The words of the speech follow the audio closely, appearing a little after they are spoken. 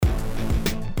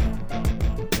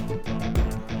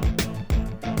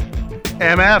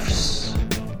MFs.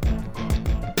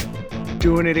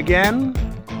 Doing it again.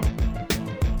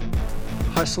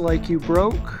 Hustle Like You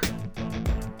Broke.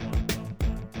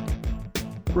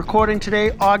 Recording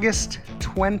today, August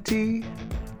 20.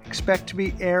 Expect to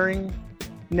be airing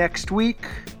next week.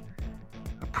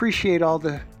 Appreciate all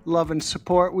the love and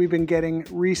support we've been getting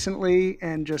recently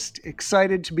and just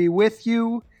excited to be with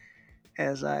you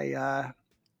as I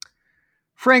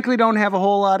frankly don't have a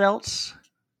whole lot else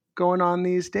going on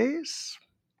these days.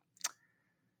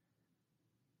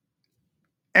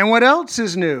 And what else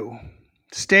is new?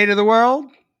 State of the world,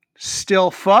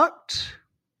 still fucked.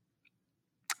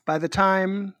 By the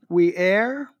time we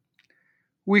air,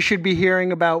 we should be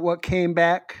hearing about what came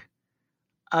back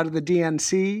out of the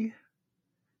DNC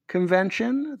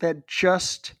convention that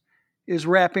just is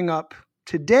wrapping up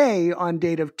today on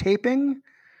date of taping.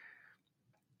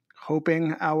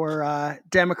 Hoping our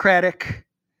Democratic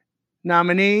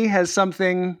nominee has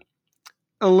something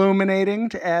illuminating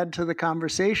to add to the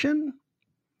conversation.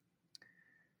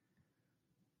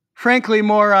 Frankly,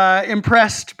 more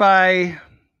impressed by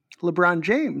LeBron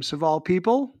James, of all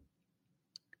people.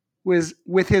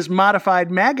 With his modified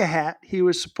MAGA hat he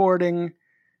was sporting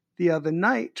the other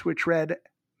night, which read,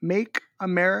 Make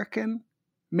America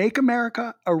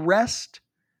arrest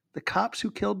the cops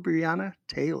who killed Breonna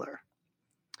Taylor.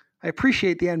 I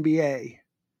appreciate the NBA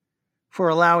for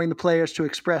allowing the players to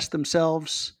express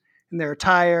themselves in their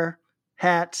attire,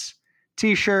 hats,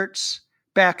 t-shirts,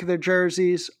 back of their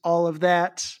jerseys, all of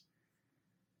that.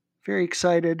 Very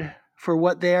excited for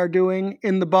what they are doing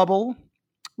in the bubble.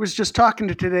 Was just talking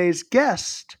to today's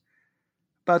guest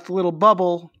about the little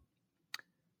bubble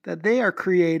that they are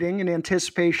creating in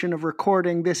anticipation of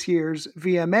recording this year's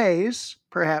VMAs.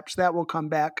 Perhaps that will come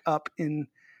back up in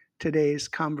today's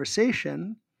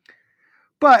conversation.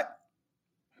 But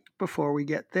before we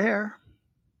get there,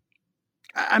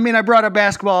 I brought up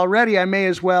basketball already. I may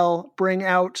as well bring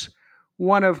out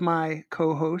one of my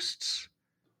co-hosts,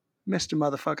 Mr.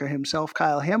 Motherfucker himself,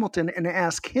 Kyle Hamilton, and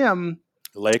ask him.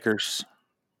 Lakers.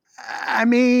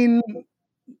 Can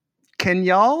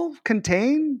y'all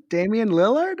contain Damian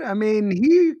Lillard?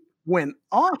 He went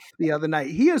off the other night.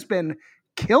 He has been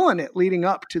killing it leading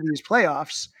up to these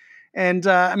playoffs. And,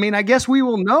 I guess we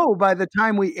will know by the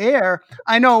time we air.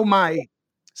 I know my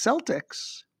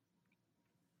Celtics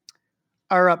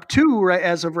are up 2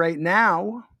 as of right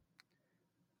now.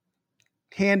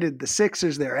 Handed the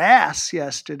Sixers their ass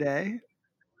yesterday.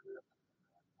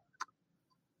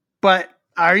 But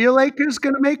are your Lakers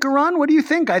going to make a run? What do you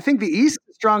think? I think the East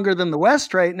is stronger than the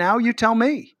West right now. You tell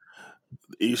me.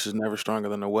 The East is never stronger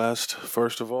than the West,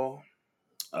 first of all.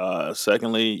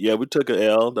 Secondly, we took an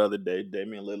L the other day.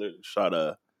 Damian Lillard shot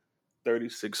a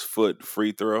 36-foot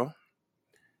free throw.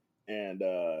 And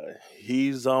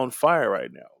he's on fire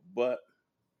right now. But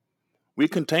we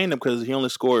contained him because he only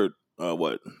scored,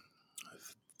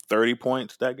 30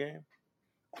 points that game?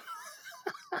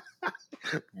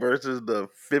 Versus the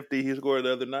 50 he scored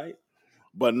the other night.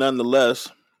 But nonetheless,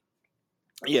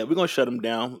 we're going to shut him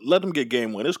down. Let him get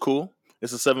game 1. It's cool.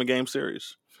 It's a 7-game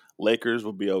series. Lakers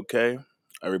will be okay.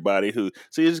 Everybody it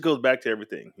just goes back to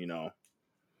everything,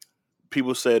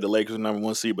 People say the Lakers are number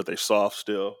 1 seed, but they're soft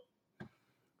still.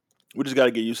 We just got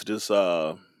to get used to this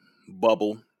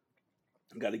bubble.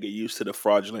 Got to get used to the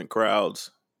fraudulent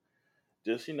crowds.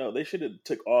 Just, they should have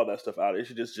took all that stuff out. It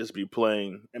should just be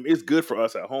playing. It's good for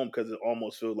us at home because it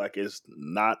almost feels like it's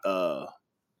not a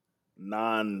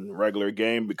non-regular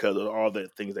game because of all the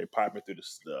things they piping through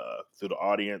the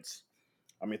audience.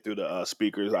 Through the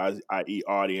speakers, i.e.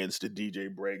 audience, the DJ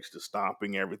breaks, the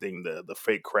stomping, everything, the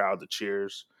fake crowd, the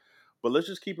cheers. But let's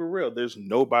just keep it real. There's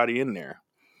nobody in there.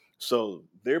 So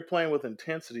they're playing with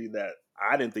intensity that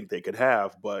I didn't think they could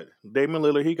have. But Damian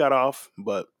Lillard, he got off.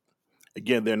 But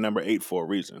again, they're number 8 for a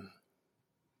reason.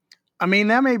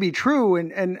 That may be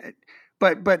true.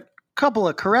 But couple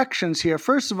of corrections here.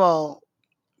 First of all,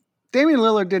 Damian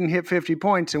Lillard didn't hit 50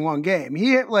 points in one game.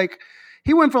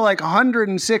 He went for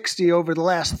 160 over the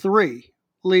last 3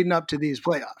 leading up to these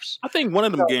playoffs. I think one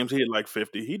of them games he hit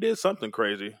 50. He did something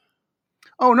crazy.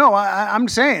 Oh, no, I'm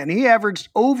saying he averaged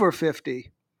over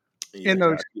 50 in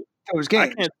those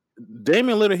games.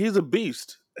 Damian Lillard, he's a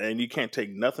beast, and you can't take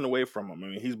nothing away from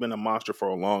him. He's been a monster for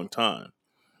a long time.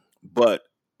 But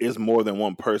it's more than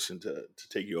one person to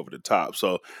take you over the top.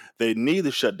 So they need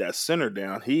to shut that center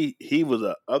down. He was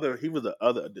the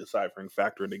other deciphering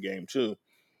factor in the game, too.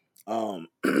 And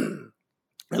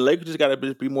Lakers just got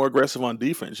to be more aggressive on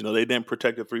defense. They didn't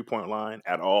protect the 3-point line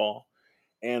at all,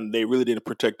 and they really didn't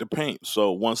protect the paint.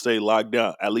 So once they locked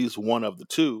down at least one of the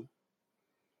 2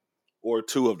 or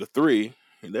 2 of the 3,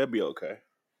 they'll be okay.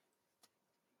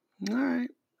 All right.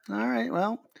 All right.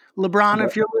 Well, LeBron, But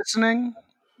if you're listening,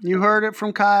 you heard it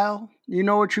from Kyle. You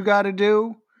know what you got to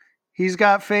do. He's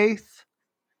got faith.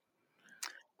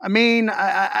 I mean,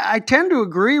 I tend to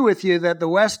agree with you that the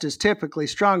West is typically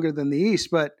stronger than the East,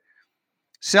 but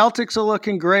Celtics are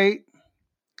looking great.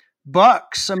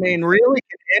 Bucks. I mean, really,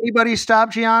 can anybody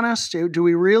stop Giannis? Do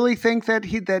we really think that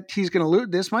he's going to lose?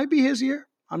 This might be his year.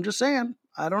 I'm just saying.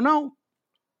 I don't know.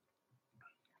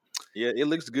 yeah, it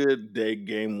looks good.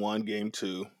 Game 1, game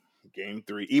 2, game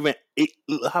 3.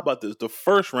 How about this? The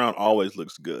first round always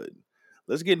looks good.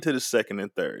 Let's get into the second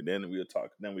and third. Then we'll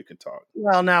talk. Then we can talk.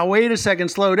 Well, now wait a second.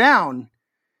 Slow down.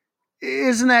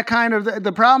 Isn't that kind of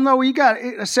the problem, though? We got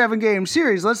a 7-game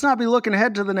series. Let's not be looking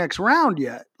ahead to the next round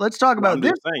yet. Let's talk Well, about I'm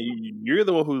this. just saying, you're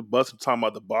the one who's busting talking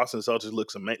about the Boston Celtics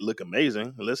look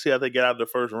amazing. Let's see how they get out of the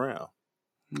first round.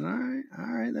 All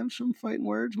right. Them some fighting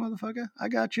words, motherfucker. I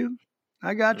got you.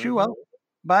 Well,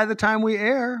 by the time we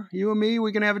air, you and me,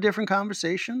 we can have a different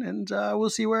conversation, and we'll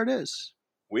see where it is.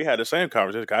 We had the same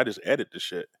conversation. I just edit the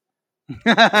shit.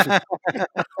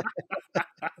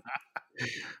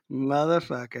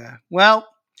 Motherfucker. Well,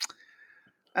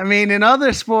 I mean, in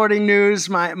other sporting news,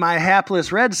 my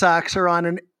hapless Red Sox are on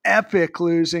an epic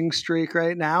losing streak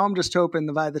right now. I'm just hoping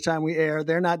that by the time we air,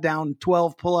 they're not down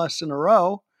 12 plus in a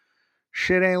row.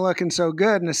 Shit ain't looking so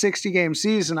good in a 60-game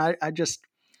season. I just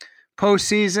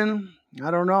postseason.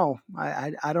 I don't know.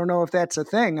 I don't know if that's a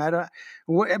thing. At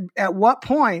what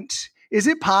point is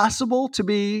it possible to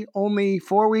be only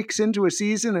 4 weeks into a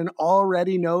season and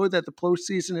already know that the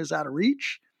postseason is out of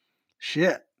reach?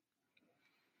 Shit.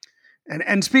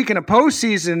 And speaking of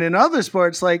postseason in other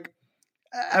sports, like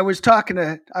I was talking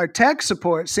to our tech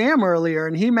support, Sam, earlier,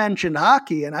 and he mentioned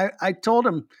hockey. And I told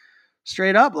him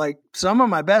straight up, like, some of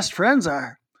my best friends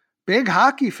are big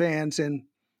hockey fans. And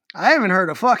I haven't heard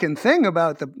a fucking thing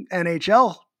about the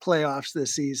NHL playoffs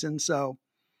this season. So,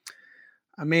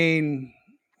 I mean,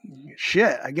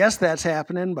 shit, I guess that's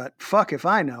happening, but fuck if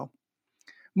I know.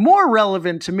 More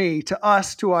relevant to me, to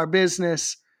us, to our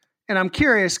business, and I'm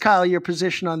curious, Kyle, your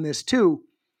position on this too.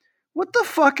 What the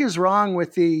fuck is wrong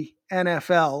with the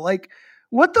NFL? Like,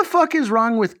 what the fuck is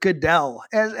wrong with Goodell?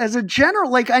 As a general,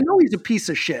 like, I know he's a piece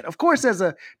of shit. Of course, as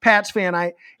a Pats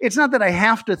fan, it's not that I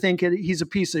have to think he's a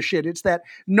piece of shit. It's that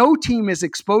no team has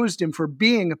exposed him for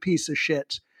being a piece of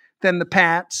shit than the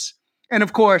Pats. And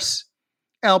of course,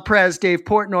 El Prez, Dave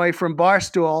Portnoy from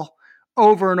Barstool,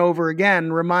 over and over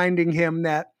again, reminding him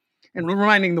that, and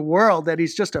reminding the world that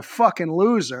he's just a fucking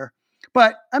loser.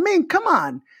 But I mean, come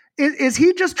on. Is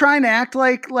he just trying to act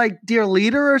like dear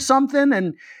leader or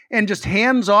something and just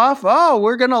hands off? Oh,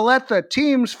 we're going to let the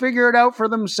teams figure it out for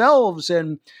themselves.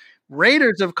 And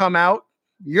Raiders have come out,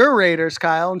 your Raiders,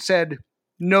 Kyle, and said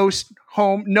no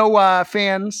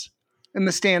fans in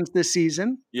the stands this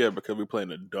season. Yeah, because we play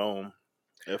in a dome.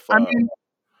 If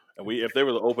there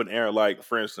was an open air, like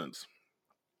for instance,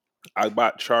 I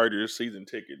bought Chargers season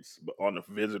tickets on the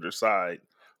visitor side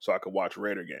so I could watch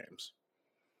Raider games.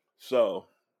 So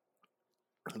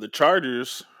the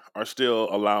Chargers are still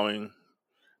allowing, I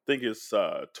think it's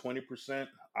 20%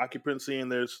 occupancy in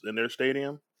their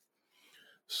stadium.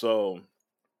 So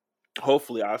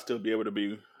hopefully I'll still be able to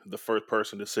be the first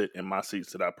person to sit in my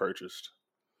seats that I purchased.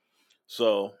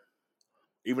 So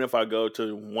even if I go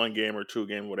to 1 game or 2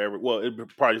 games, whatever, well, it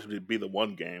would probably just be the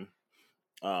 1 game,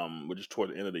 which is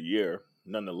toward the end of the year.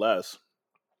 Nonetheless,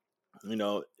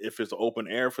 if it's an open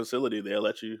air facility, they'll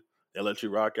let you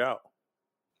rock out.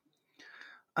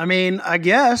 I mean, I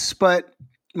guess, but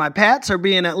my Pats are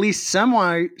being at least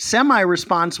semi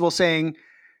responsible, saying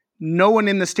no one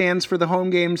in the stands for the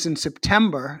home games in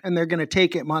September, and they're going to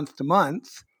take it month to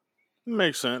month.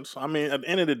 Makes sense. I mean, at the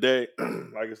end of the day,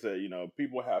 like I said,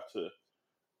 people have to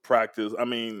practice. I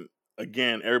mean,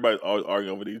 again, everybody's always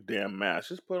arguing over these damn masks.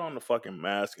 Just put on the fucking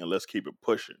mask and let's keep it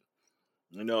pushing.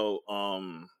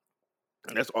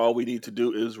 That's all we need to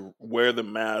do is wear the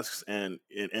masks and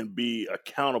be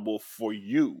accountable for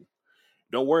you.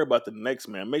 Don't worry about the next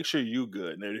man. Make sure you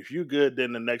good. And if you good,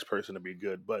 then the next person will be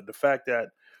good. But the fact that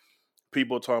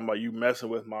people talking about you messing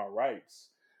with my rights,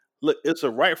 look, it's a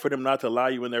right for them not to allow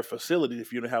you in their facility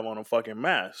if you don't have on a fucking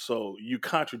mask. So you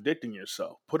contradicting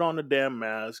yourself. Put on the damn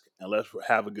mask and let's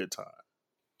have a good time.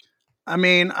 I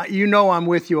mean, I'm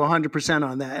with you 100%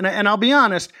 on that. And I'll be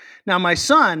honest. Now, my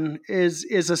son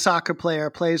is a soccer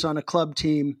player, plays on a club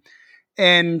team.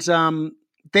 And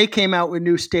they came out with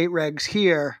new state regs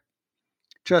here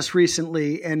just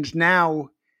recently. And now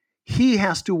he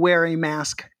has to wear a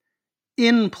mask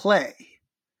in play.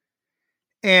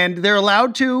 And they're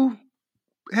allowed to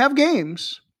have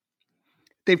games.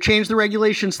 they've changed the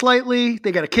regulation slightly.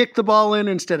 They got to kick the ball in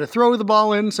instead of throw the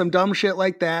ball in, some dumb shit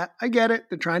like that. I get it.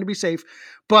 They're trying to be safe.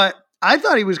 But I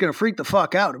thought he was going to freak the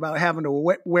fuck out about having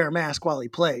to wear a mask while he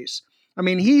plays. I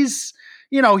mean, he's,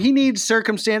 you know, he needs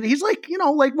circumstance. He's like, you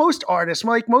know, like most artists,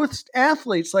 like most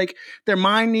athletes, like their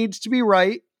mind needs to be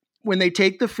right when they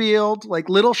take the field. Like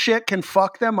little shit can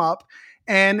fuck them up.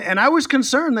 And I was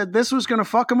concerned that this was going to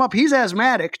fuck him up. He's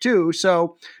asthmatic too.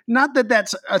 So not that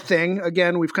that's a thing.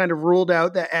 Again, we've kind of ruled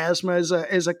out that asthma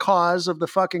is a cause of the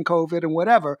fucking COVID and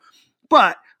whatever.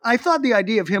 But I thought the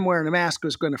idea of him wearing a mask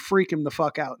was going to freak him the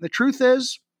fuck out. And the truth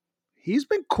is, he's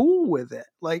been cool with it.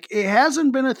 Like, it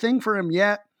hasn't been a thing for him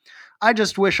yet. I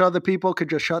just wish other people could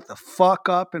just shut the fuck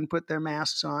up and put their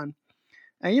masks on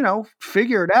and, you know,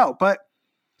 figure it out. But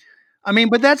I mean,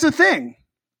 but that's the thing.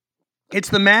 It's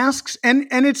the masks and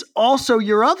it's also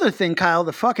your other thing, Kyle,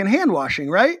 the fucking hand washing,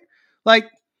 right? Like,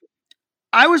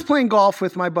 I was playing golf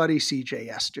with my buddy CJ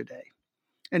yesterday.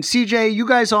 And CJ, you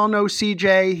guys all know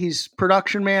CJ. He's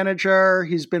production manager.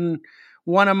 He's been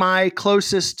one of my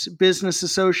closest business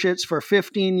associates for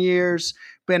 15 years,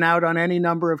 been out on any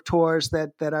number of tours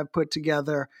that I've put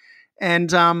together.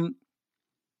 And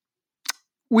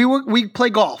we play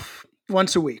golf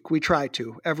once a week. We try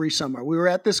to every summer. We were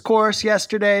at this course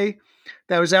yesterday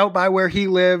that was out by where he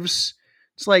lives.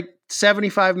 It's like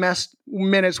 75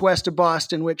 minutes west of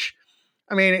Boston, which,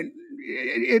 I mean,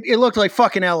 it looked like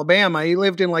fucking Alabama. He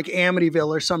lived in like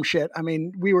Amityville or some shit. I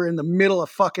mean, we were in the middle of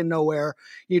fucking nowhere.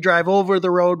 You drive over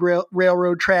the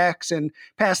railroad tracks and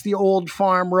past the old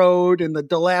farm road and the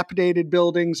dilapidated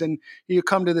buildings, and you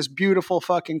come to this beautiful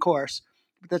fucking course.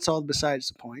 But that's all besides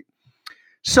the point.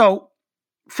 So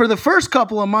for the first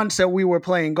couple of months that we were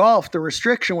playing golf, the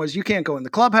restriction was you can't go in the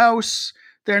clubhouse.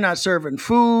 They're not serving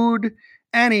food,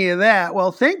 any of that.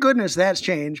 Well, thank goodness that's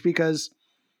changed, because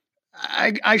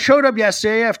I showed up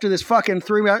yesterday after this fucking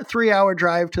 3-hour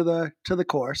drive to the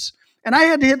course, and I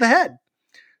had to hit the head.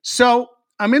 So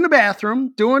I'm in the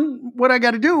bathroom doing what I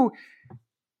got to do,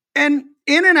 and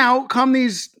in and out come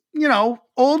these, you know,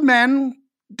 old men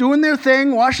doing their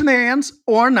thing, washing their hands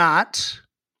or not.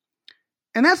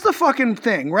 And that's the fucking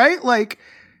thing, right? Like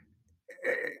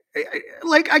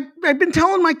I've been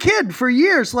telling my kid for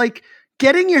years, like,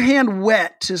 getting your hand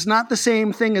wet is not the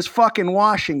same thing as fucking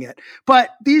washing it. But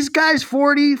these guys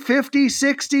 40, 50,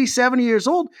 60, 70 years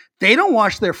old, they don't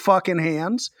wash their fucking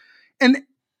hands. And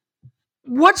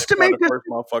what's to make the first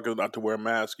motherfuckers not to wear a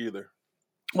mask either?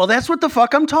 Well, that's what the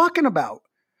fuck I'm talking about.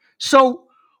 So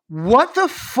what the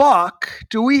fuck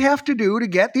do we have to do to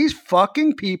get these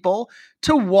fucking people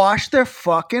to wash their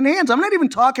fucking hands? I'm not even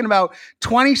talking about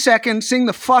 20 seconds, sing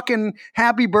the fucking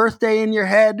happy birthday in your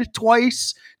head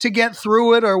twice to get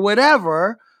through it or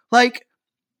whatever. Like,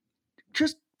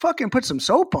 just fucking put some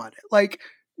soap on it. Like,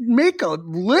 make a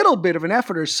little bit of an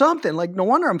effort or something. Like, no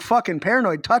wonder I'm fucking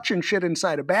paranoid touching shit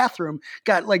inside a bathroom.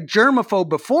 Got like germaphobe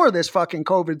before this fucking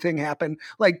COVID thing happened.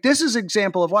 Like, this is an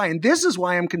example of why. And this is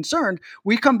why I'm concerned.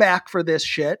 We come back for this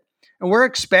shit and we're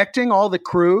expecting all the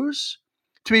crews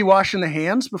to be washing the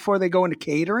hands before they go into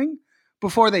catering,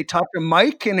 before they touch a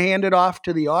mic and hand it off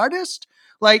to the artist.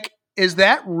 Like, is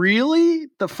that really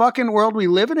the fucking world we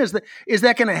live in? Is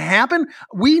that going to happen?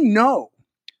 We know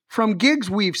from gigs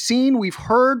we've seen, we've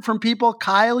heard from people.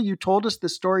 Kyle, you told us the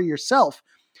story yourself,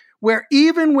 where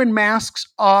even when masks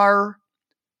are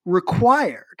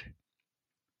required,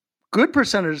 good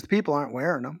percentage of the people aren't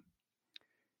wearing them.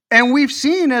 And we've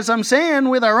seen, as I'm saying,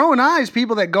 with our own eyes,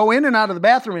 people that go in and out of the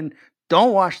bathroom and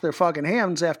don't wash their fucking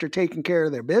hands after taking care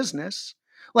of their business.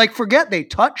 Like, forget they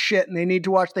touch shit and they need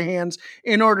to wash their hands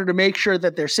in order to make sure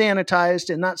that they're sanitized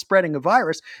and not spreading a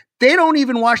virus. They don't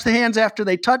even wash the hands after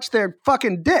they touch their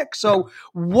fucking dick. So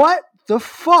what the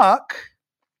fuck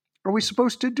are we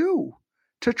supposed to do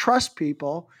to trust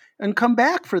people and come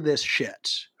back for this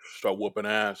shit? Start whooping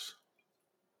ass.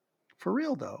 For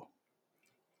real, though.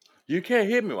 You can't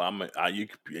hit me.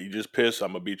 You just pissed.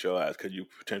 I'm going to beat your ass because you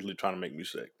potentially trying to make me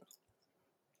sick.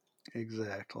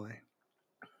 Exactly.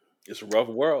 It's a rough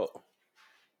world.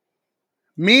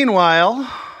 Meanwhile,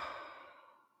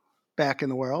 back in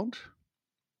the world,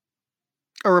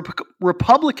 a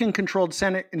Republican-controlled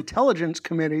Senate Intelligence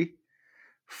Committee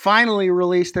finally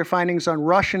released their findings on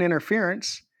Russian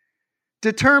interference,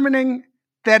 determining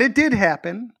that it did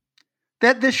happen,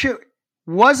 that this shit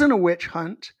wasn't a witch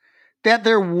hunt, that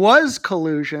there was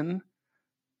collusion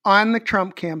on the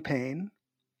Trump campaign,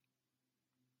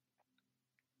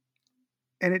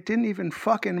 and it didn't even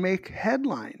fucking make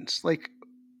headlines. Like,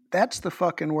 that's the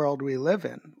fucking world we live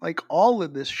in. Like, all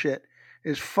of this shit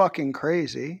is fucking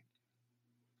crazy.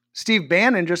 Steve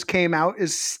Bannon just came out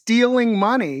is stealing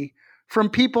money from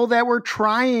people that were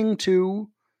trying to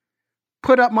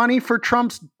put up money for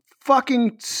Trump's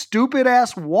fucking stupid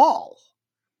ass wall.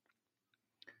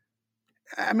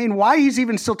 I mean, why he's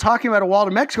even still talking about a wall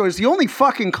to Mexico is the only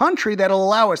fucking country that'll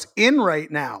allow us in right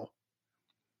now.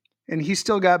 And he's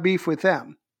still got beef with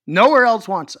them. Nowhere else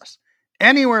wants us.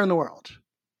 Anywhere in the world.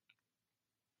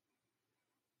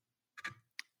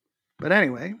 But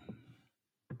anyway,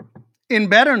 in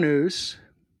better news,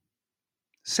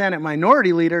 Senate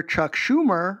Minority Leader Chuck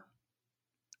Schumer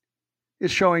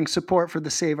is showing support for the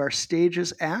Save Our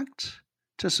Stages Act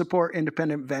to support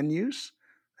independent venues.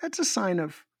 That's a sign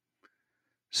of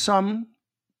some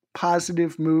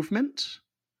positive movement.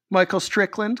 Michael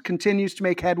Strickland continues to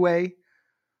make headway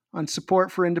on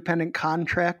support for independent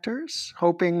contractors,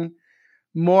 hoping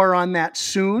more on that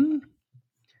soon.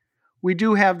 We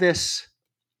do have this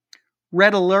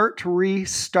red alert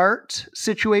restart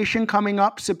situation coming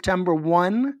up September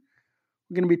 1.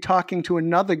 We're going to be talking to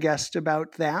another guest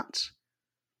about that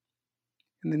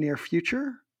in the near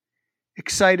future.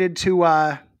 Excited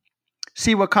to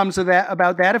see what comes of that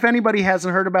about that. If anybody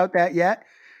hasn't heard about that yet,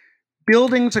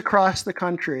 buildings across the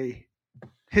country,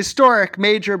 historic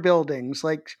major buildings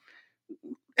like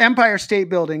Empire State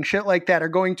Building, shit like that, are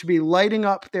going to be lighting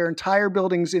up their entire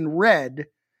buildings in red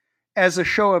as a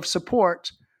show of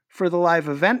support for the live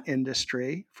event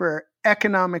industry, for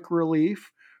economic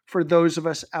relief for those of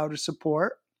us out of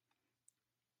support.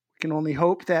 We can only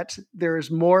hope that there is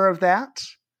more of that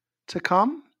to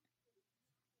come.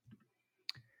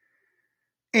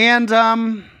 And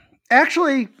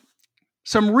actually,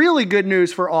 some really good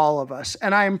news for all of us.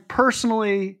 And I'm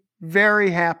personally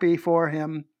very happy for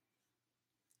him.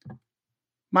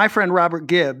 My friend Robert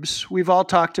Gibbs, we've all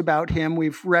talked about him.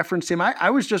 We've referenced him. I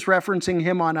was just referencing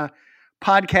him on a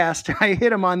podcast. I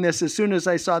hit him on this as soon as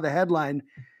I saw the headline.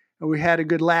 And we had a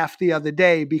good laugh the other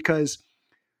day because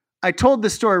I told the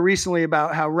story recently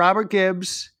about how Robert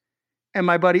Gibbs and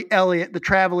my buddy Elliot, the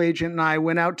travel agent, and I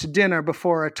went out to dinner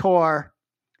before a tour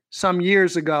some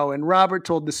years ago. And Robert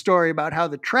told the story about how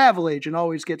the travel agent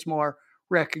always gets more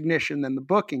recognition than the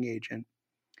booking agent.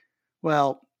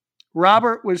 Well,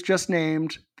 Robert was just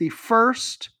named the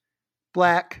first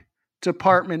Black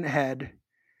department head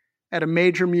at a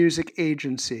major music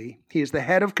agency. He is the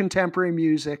head of contemporary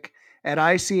music at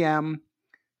ICM.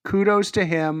 Kudos to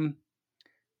him.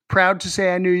 Proud to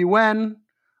say I knew you when.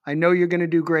 I know you're going to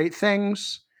do great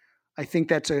things. I think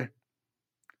that's a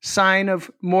sign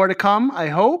of more to come, I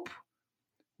hope.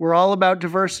 We're all about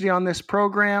diversity on this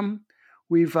program.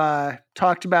 We've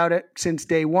talked about it since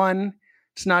day one.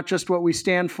 It's not just what we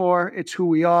stand for, it's who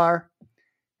we are.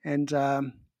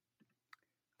 And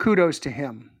kudos to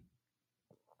him.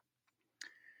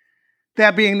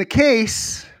 That being the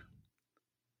case,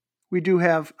 we do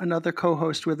have another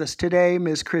co-host with us today,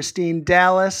 Ms. Christine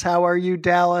Dallas. How are you,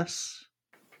 Dallas?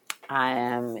 I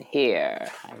am here.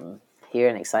 I'm here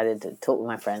and excited to talk with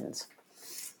my friends.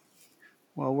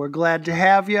 Well, we're glad to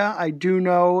have you. I do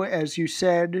know, as you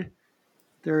said,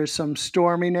 there is some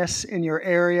storminess in your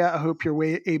area. I hope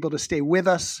you're able to stay with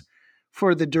us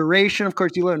for the duration. Of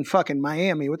course, you live in fucking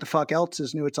Miami. What the fuck else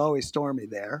is new? It's always stormy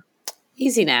there.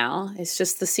 Easy now. It's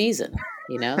just the season.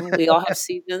 You know, we all have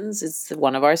seasons. It's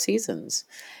one of our seasons.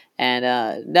 And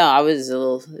no, it was a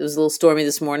little stormy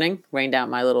this morning. Rained out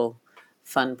my little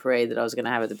fun parade that I was going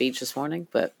to have at the beach this morning.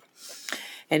 But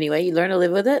anyway, you learn to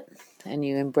live with it and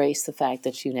you embrace the fact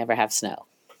that you never have snow.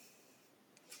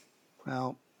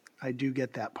 Well, I do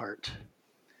get that part.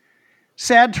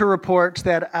 Sad to report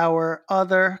that our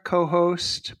other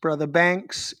co-host, Brother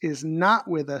Banks, is not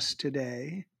with us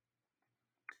today.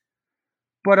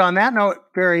 But on that note,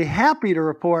 very happy to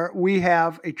report we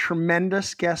have a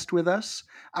tremendous guest with us.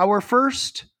 Our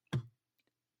first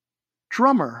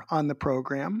drummer on the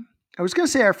program. I was going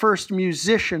to say our first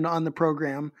musician on the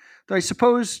program, though I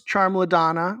suppose Charm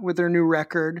LaDonna, with her new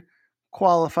record,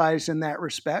 qualifies in that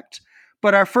respect.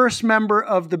 But our first member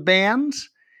of the band,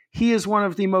 he is one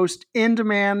of the most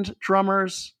in-demand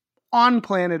drummers on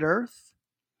planet Earth.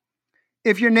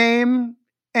 If your name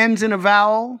ends in a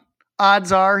vowel,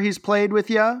 odds are he's played with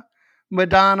you.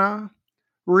 Madonna,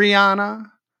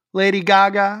 Rihanna, Lady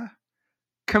Gaga,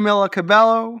 Camila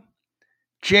Cabello,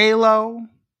 J-Lo.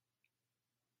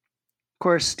 Of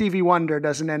course, Stevie Wonder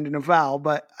doesn't end in a vowel,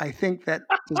 but I think that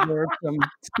deserves some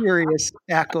serious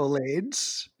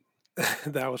accolades.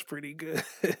 That was pretty good.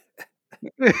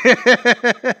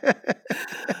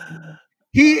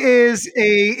 He is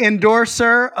a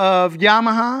endorser of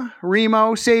Yamaha,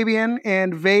 Remo, Sabian,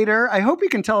 and Vader. I hope you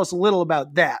can tell us a little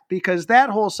about that, because that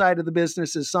whole side of the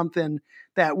business is something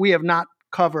that we have not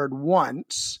covered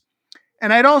once.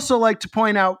 And I'd also like to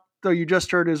point out, though you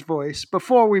just heard his voice,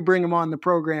 before we bring him on the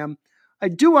program, I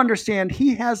do understand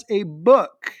he has a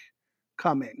book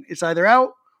coming. It's either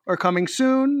out or coming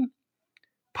soon.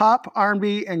 Pop,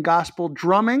 R&B, and gospel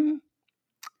drumming.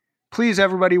 Please,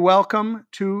 everybody, welcome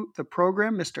to the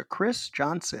program, Mr. Chris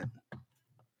Johnson.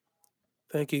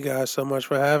 Thank you guys so much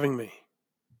for having me.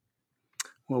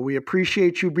 Well, we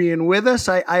appreciate you being with us.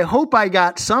 I hope I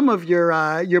got some of your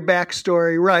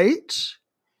backstory right.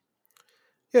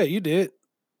 Yeah, you did.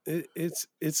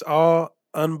 It's all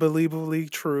unbelievably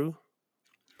true.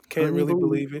 Can't really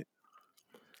believe it.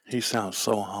 He sounds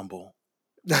so humble.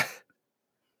 Are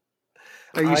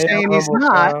you I am saying he's humble,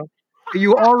 not? Kyle. Are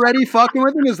you already fucking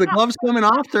with him? Is the gloves coming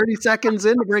off 30 seconds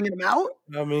in to bringing him out?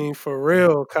 I mean, for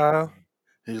real, Kyle.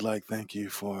 He's like, thank you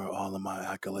for all of my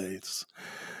accolades.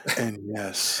 And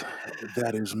yes,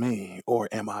 that is me. Or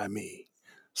am I me?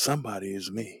 Somebody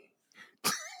is me.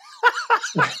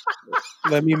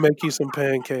 Let me make you some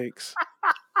pancakes.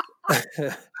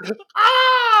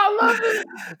 I love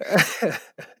it.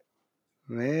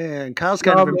 Man, Kyle's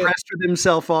kind of impressed with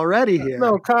himself already here.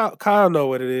 No, Kyle know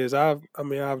what it is. I've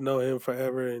known him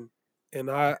forever, and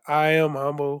I am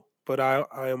humble, but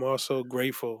I am also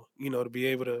grateful, to be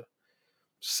able to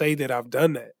say that I've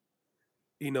done that.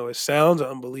 It sounds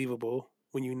unbelievable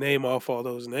when you name off all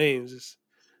those names.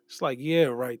 It's like, yeah,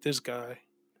 right, this guy.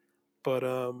 But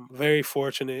very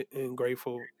fortunate and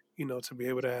grateful, to be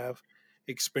able to have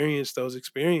experienced those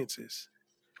experiences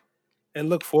and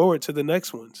look forward to the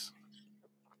next ones.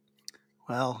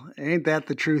 Well, ain't that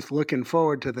the truth? Looking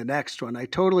forward to the next one. I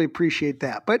totally appreciate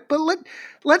that. But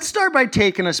let's start by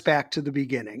taking us back to the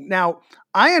beginning. Now,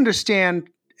 I understand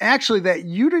actually that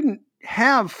you didn't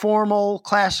have formal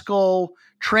classical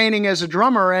training as a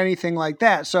drummer or anything like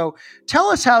that. So tell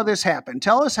us how this happened.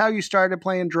 Tell us how you started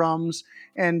playing drums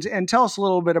and tell us a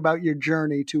little bit about your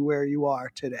journey to where you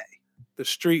are today. The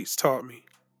streets taught me.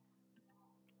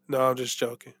 No, I'm just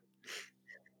joking.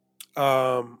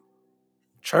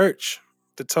 Church,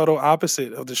 the total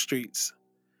opposite of the streets.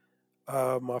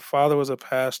 My father was a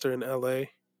pastor in LA.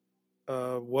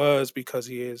 Was because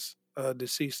he is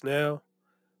deceased now.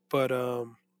 But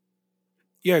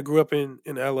yeah, I grew up in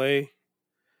LA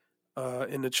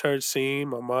in the church scene.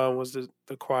 My mom was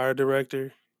the choir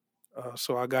director.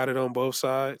 So I got it on both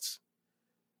sides.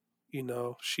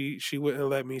 She wouldn't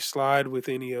let me slide with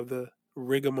any of the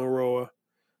rigmarole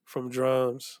from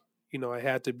drums. I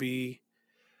had to be,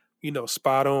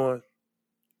 spot on.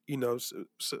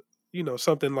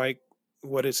 Something like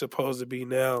what it's supposed to be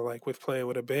now, like with playing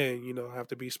with a band. I have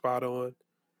to be spot on.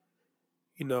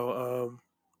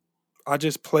 I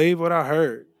just played what I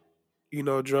heard.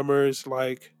 Drummers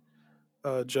like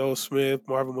Joe Smith,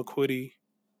 Marvin McQuitty,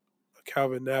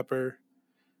 Calvin Napper,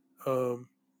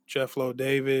 Jeff Lowe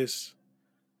Davis,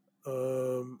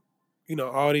 all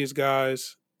these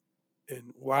guys.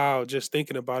 And wow, just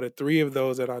thinking about it, 3 of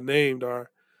those that I named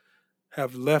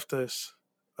have left us.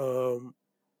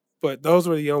 But those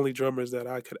were the only drummers that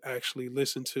I could actually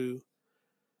listen to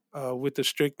with the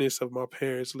strictness of my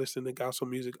parents listening to gospel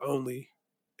music only.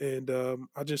 And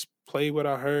I just played what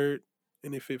I heard.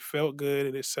 And if it felt good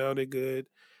and it sounded good,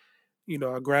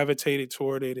 I gravitated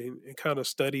toward it and kind of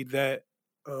studied that.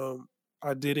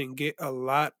 I didn't get a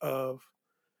lot of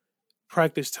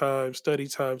practice time, study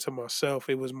time to myself.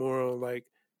 It was more on like,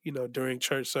 during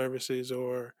church services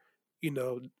or, you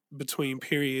know, between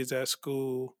periods at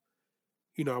school,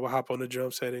 I would hop on the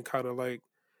drum set and kind of like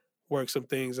work some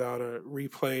things out or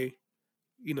replay,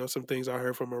 some things I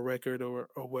heard from a record or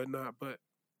whatnot. But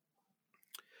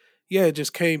yeah, it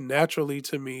just came naturally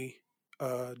to me.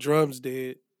 Drums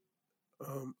did.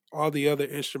 All the other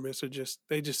instruments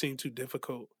they just seem too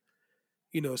difficult.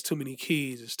 It's too many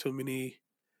keys. It's too many,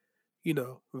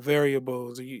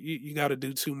 variables. You got to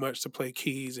do too much to play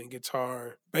keys and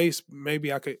guitar. Bass,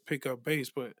 maybe I could pick up bass,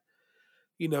 but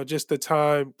just the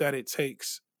time that it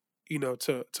takes,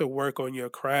 to work on your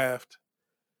craft.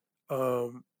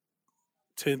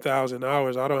 10,000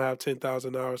 hours. I don't have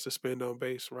 10,000 hours to spend on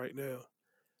bass right now,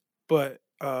 but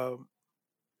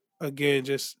again,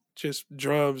 just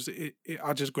drums.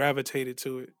 I just gravitated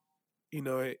to it.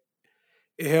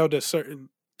 It held a certain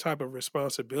type of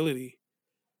responsibility,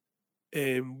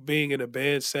 and being in a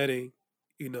band setting,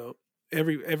 you know,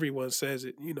 everyone says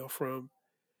it. From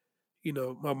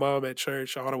my mom at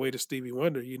church all the way to Stevie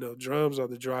Wonder. Drums are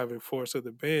the driving force of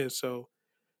the band. So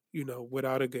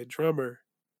without a good drummer,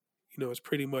 it's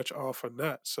pretty much all for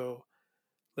naught. So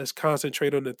let's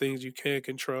concentrate on the things you can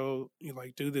control.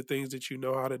 Do the things that you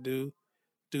know how to do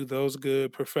those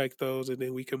good, perfect those, and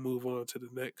then we can move on to the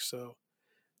next. So,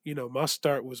 my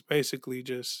start was basically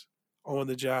just on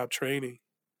the job training.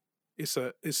 It's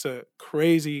a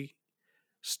crazy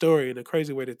story and a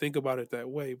crazy way to think about it that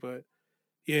way, but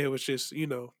yeah, it was just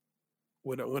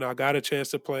when I got a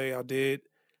chance to play, I did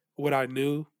what I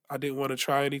knew. I didn't want to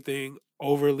try anything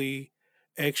overly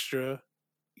extra,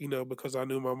 because I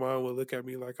knew my mom would look at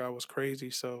me like I was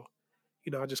crazy. So,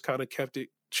 I just kind of kept it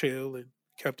chill and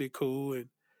kept it cool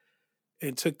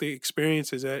and took the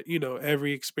experiences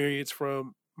every experience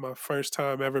from my first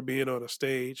time ever being on a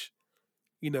stage,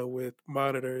 with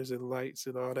monitors and lights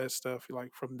and all that stuff.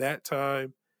 Like from that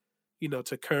time,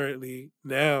 to currently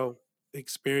now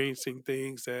experiencing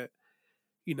things that,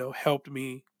 helped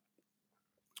me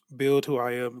build who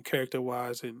I am character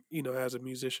wise and, as a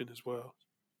musician as well.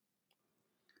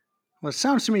 Well, it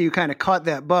sounds to me you kind of caught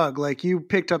that bug. Like you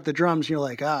picked up the drums and you're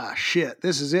like, ah, shit,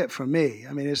 this is it for me.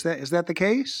 I mean, is that the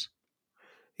case?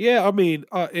 Yeah, I mean,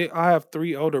 I have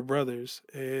three older brothers,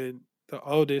 and the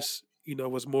oldest,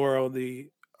 was more on the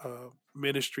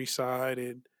ministry side,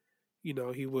 and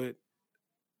he would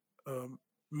um,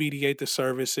 mediate the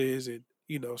services and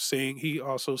sing. He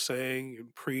also sang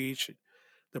and preached.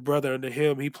 The brother under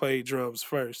him, he played drums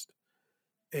first,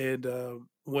 and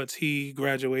once he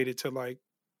graduated to like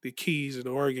the keys and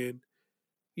organ,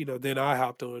 then I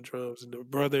hopped on drums, and the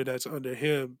brother that's under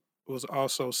him was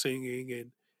also singing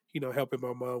and helping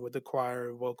my mom with the choir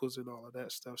and vocals and all of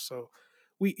that stuff. So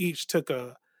we each took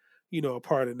a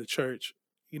part in the church,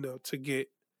 to get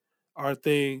our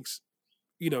things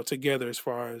together as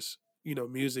far as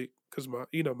music, because my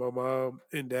mom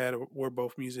and dad were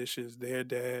both musicians. Their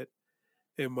dad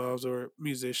and moms were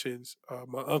musicians.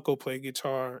 My uncle played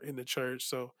guitar in the church,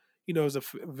 so it was a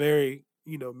very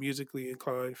musically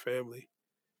inclined family.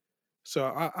 So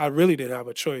I really didn't have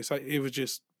a choice. It was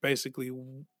just basically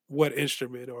what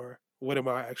instrument or what am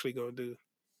I actually going to do?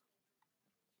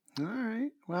 All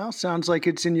right. Well, sounds like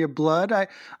it's in your blood.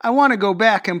 I want to go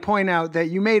back and point out that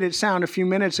you made it sound a few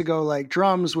minutes ago like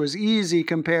drums was easy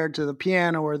compared to the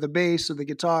piano or the bass or the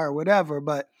guitar or whatever.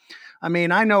 But I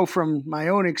mean, I know from my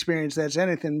own experience that's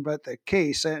anything but the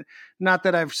case. And not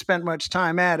that I've spent much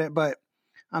time at it, but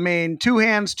I mean, two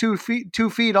hands, 2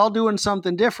 feet, all doing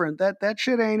something different. That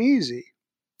shit ain't easy.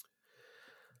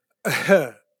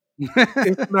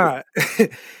 It's not.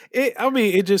 I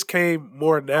mean, it just came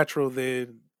more natural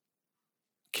than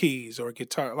keys or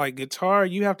guitar. Like guitar,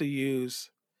 you have to use,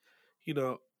 you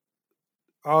know,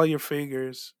 all your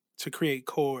fingers to create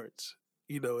chords.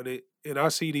 And I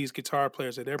see these guitar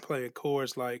players and they're playing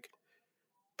chords like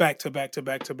back to back to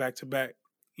back to back to back.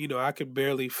 I can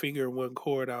barely finger one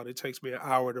chord out. It takes me an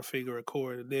hour to finger a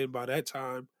chord, and then by that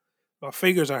time, my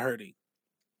fingers are hurting.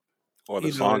 Or the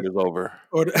You know, song is over.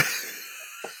 or the,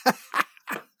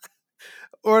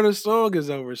 or the song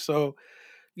is over. So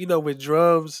with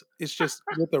drums, it's just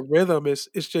with the rhythm, it's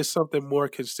just something more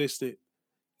consistent.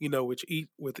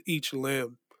 With each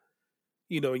limb,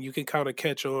 and you can kind of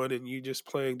catch on, and you just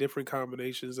playing different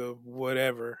combinations of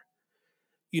whatever,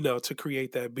 to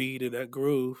create that beat and that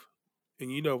groove. And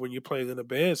when you're playing in a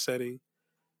band setting,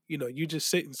 you just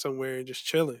sitting somewhere and just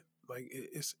chilling. Like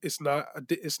it's not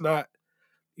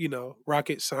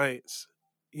rocket science.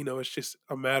 It's just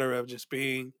a matter of just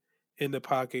being in the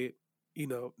pocket,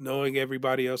 knowing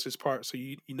everybody else's part, so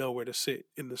you know where to sit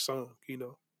in the song.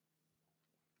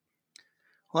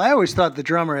 Well, I always thought the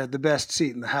drummer had the best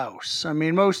seat in the house. I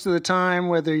mean, most of the time,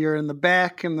 whether you're in the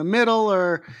back, in the middle,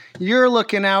 or you're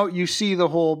looking out, you see the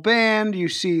whole band. You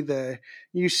see the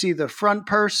front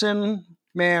person,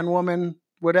 man, woman,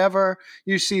 whatever.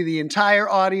 You see the entire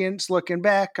audience looking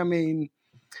back. I mean,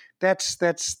 that's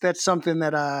something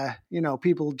that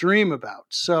people dream about.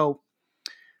 So,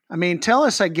 I mean, tell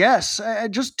us. I guess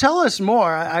just tell us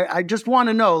more. I just want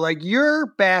to know. Like, you're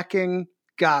backing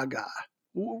Gaga.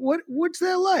 What's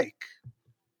that like?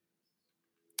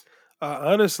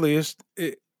 Honestly, it's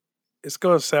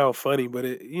gonna sound funny, but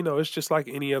it's just like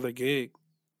any other gig,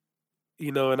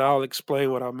 and I'll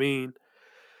explain what I mean.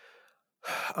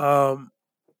 Um,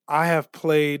 I have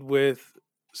played with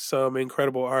some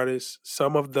incredible artists.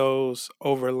 Some of those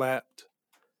overlapped.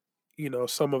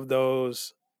 Some of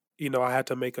those, I had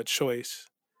to make a choice.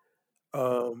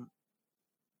 Um,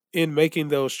 in making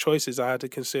those choices, I had to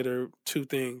consider two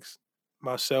things: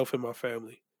 myself and my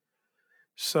family.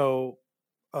 So,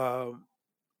 um,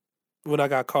 when I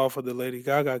got called for the Lady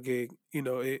Gaga gig,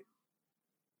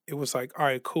 it was like, all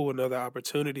right, cool, another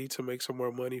opportunity to make some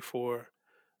more money for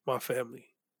my family.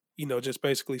 Just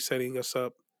basically setting us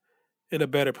up in a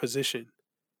better position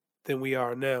than we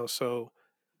are now. So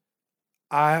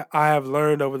I have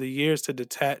learned over the years to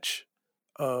detach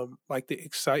like the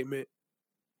excitement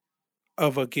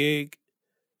of a gig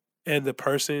and the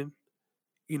person,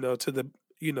 to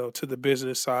the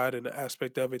business side and the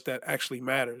aspect of it that actually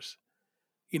matters.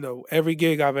 Every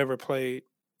gig I've ever played,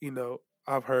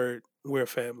 I've heard we're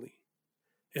family.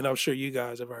 And I'm sure you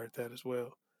guys have heard that as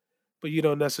well. But you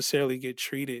don't necessarily get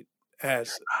treated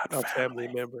as Not a family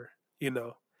family. member, you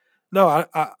know. No,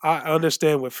 I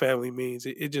understand what family means.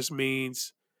 It just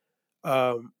means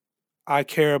um, I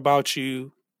care about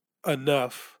you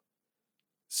enough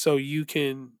so you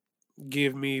can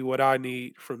give me what I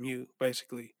need from you,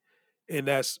 basically. And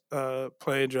that's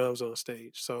playing drums on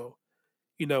stage. So,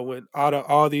 when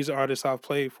all these artists I've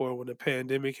played for, when the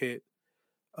pandemic hit,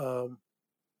 um,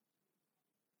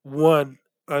 one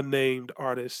unnamed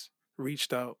artist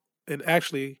reached out. And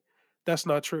actually, that's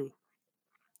not true.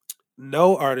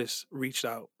 No artist reached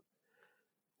out.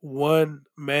 One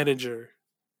manager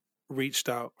reached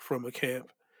out from a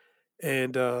camp.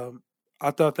 And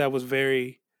I thought that was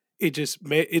very, it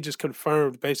just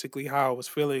confirmed basically how I was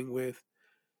feeling with,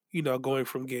 going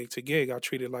from gig to gig. I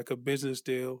treat it like a business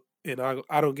deal and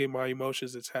I don't get my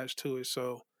emotions attached to it.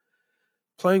 So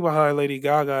playing behind Lady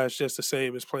Gaga is just the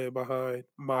same as playing behind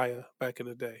Maya back in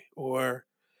the day, or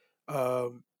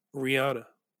um, Rihanna,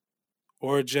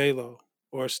 or J Lo,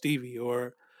 or Stevie,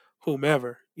 or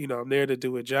whomever. I'm there to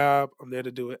do a job. I'm there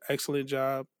to do an excellent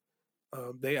job.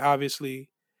 They obviously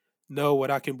know what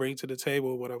I can bring to the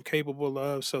table, what I'm capable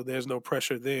of. So there's no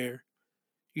pressure there.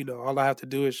 All I have to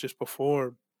do is just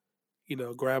perform.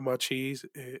 Grab my cheese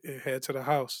and head to the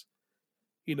house.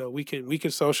 We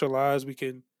can socialize. We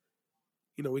can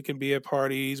be at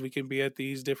parties. We can be at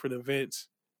these different events.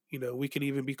 We can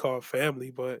even be called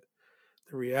family. But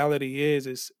the reality is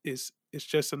it's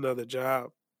just another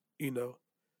job. You know,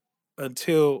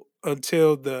 until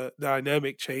the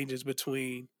dynamic changes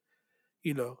between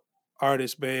you know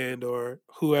artist, band, or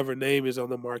whoever name is on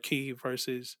the marquee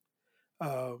versus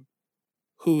um,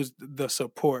 who's the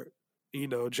support.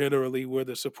 Generally we're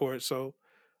the support, so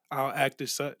I'll act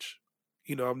as such.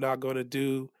 I'm not going to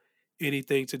do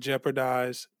anything to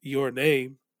jeopardize your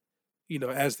name,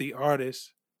 as the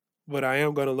artist, but I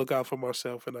am going to look out for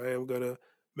myself and I am going to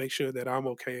make sure that I'm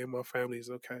okay and my family is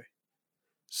okay.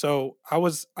 So I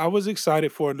was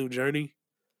excited for a new journey,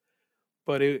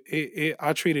 but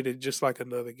I treated it just like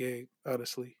another gig,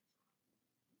 honestly.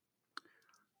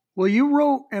 Well, you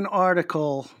wrote an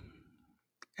article,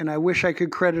 and I wish I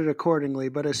could credit accordingly,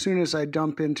 but as soon as I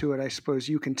dump into it, I suppose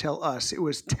you can tell us. It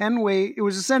was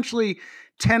essentially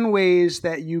 10 ways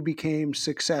that you became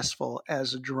successful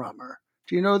as a drummer.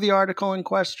 Do you know the article in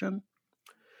question?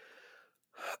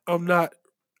 I'm not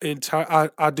entire.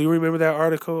 I do remember that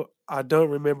article. I don't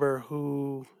remember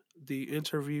who the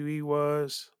interviewee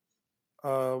was.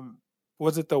 Um,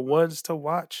 was it the ones to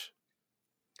watch?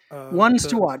 Ones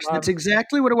to The watch. live. That's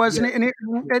exactly what it was. Yeah, And yeah.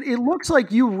 it looks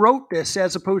like you wrote this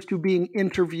as opposed to being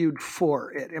interviewed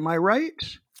for it. Am I right?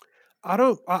 I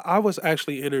don't. I was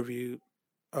actually interviewed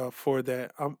for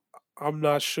that. I'm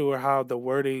not sure how the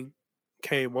wording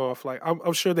came off. Like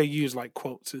I'm sure they used like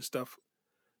quotes and stuff,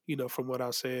 from what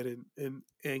I said,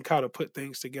 and kind of put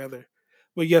things together.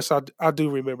 But yes, I do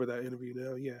remember that interview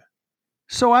now. Yeah.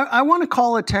 So I want to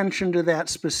call attention to that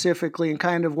specifically and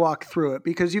kind of walk through it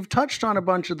because you've touched on a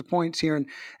bunch of the points here,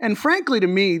 and frankly, to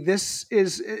me, this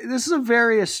is a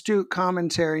very astute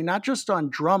commentary, not just on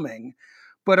drumming,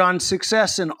 but on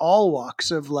success in all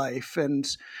walks of life. And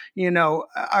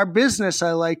our business,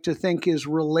 I like to think, is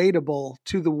relatable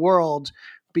to the world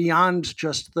beyond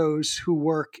just those who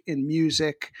work in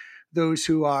music, those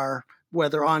who are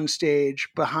whether on stage,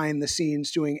 behind the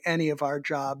scenes, doing any of our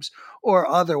jobs or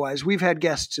otherwise. We've had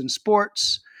guests in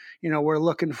sports. We're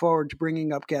looking forward to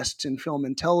bringing up guests in film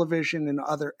and television and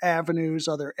other avenues,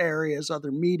 other areas, other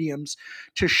mediums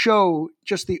to show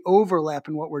just the overlap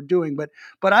in what we're doing. But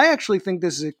I actually think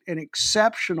this is an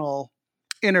exceptional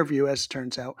interview, as it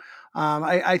turns out.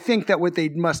 I think that what they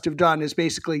must have done is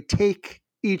basically take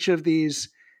each of these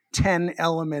 10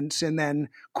 elements and then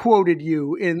quoted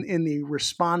you in the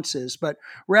responses. But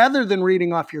rather than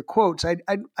reading off your quotes,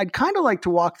 I'd kind of like to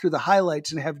walk through the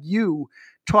highlights and have you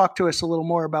talk to us a little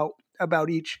more about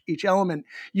each element.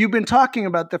 You've been talking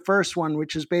about the first one,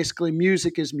 which is basically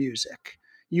music is music.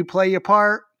 You play your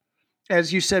part.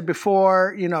 As you said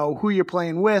before, who you're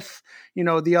playing with,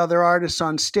 the other artists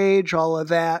on stage, all of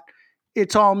that.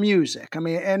 It's all music. I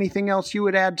mean, anything else you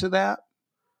would add to that?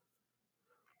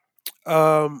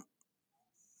 Um,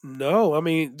 no, I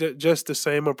mean just the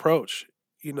same approach.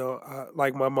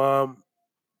 Like my mom.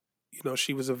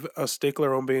 She was a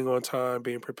stickler on being on time,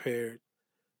 being prepared.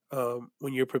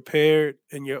 When you're prepared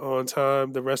and you're on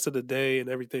time, the rest of the day and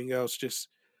everything else just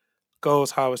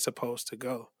goes how it's supposed to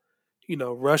go.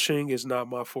 Rushing is not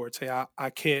my forte. I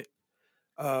can't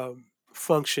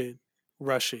function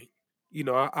rushing.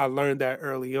 I learned that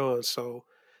early on. So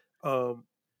um,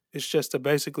 It's just to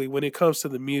basically, when it comes to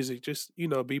the music, just,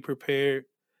 be prepared,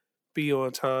 be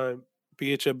on time,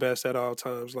 be at your best at all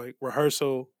times. Like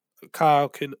rehearsal, Kyle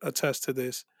can attest to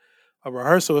this. A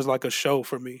rehearsal is like a show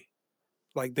for me.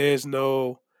 Like there's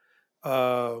no,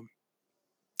 um,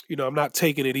 I'm not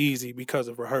taking it easy because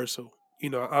of rehearsal.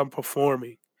 I'm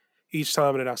performing each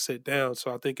time that I sit down.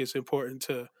 So I think it's important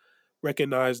to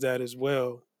recognize that as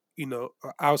well.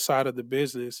 Outside of the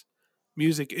business,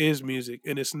 music is music,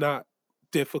 and it's not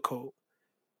difficult.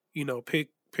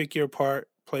 Pick your part,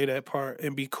 play that part,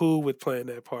 and be cool with playing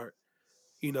that part.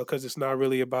 Because it's not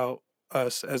really about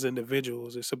us as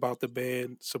individuals. It's about the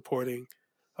band supporting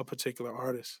a particular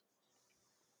artist.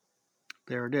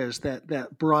 There it is,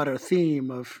 that broader theme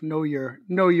of know your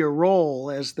role,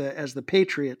 as the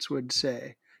Patriots would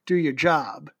say. Do your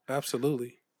job. Absolutely.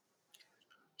 Be a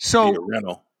So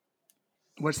rental.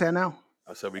 what's that now?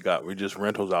 I said we just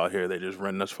rentals out here. They just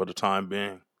renting us for the time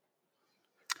being.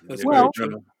 Be That's a very Well, good true.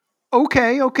 rental.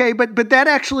 okay, but that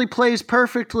actually plays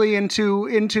perfectly into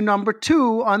number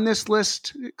 2 on this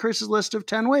list, Chris's list of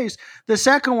 10 ways. The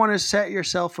second one is set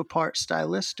yourself apart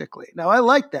stylistically. Now I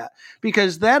like that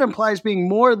because that implies being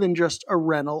more than just a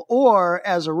rental, or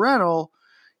as a rental,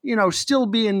 still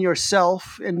being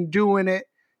yourself and doing it,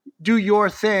 do your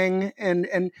thing,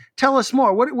 and tell us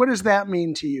more. What does that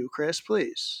mean to you, Chris?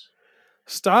 Please.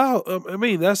 Style. I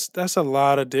mean, that's a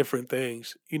lot of different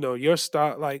things. Your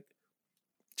style. Like,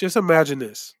 just imagine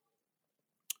this: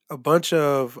 a bunch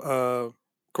of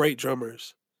great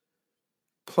drummers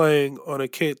playing on a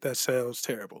kit that sounds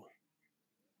terrible.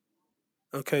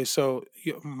 Okay, so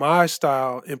my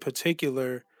style in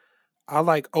particular, I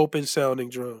like open sounding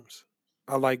drums.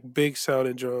 I like big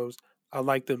sounding drums. I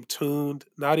like them tuned,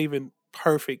 not even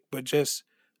perfect, but just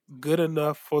good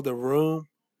enough for the room,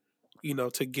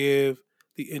 to give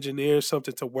the engineers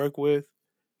something to work with.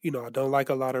 I don't like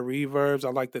a lot of reverbs. I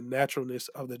like the naturalness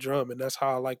of the drum, and that's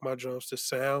how I like my drums to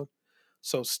sound.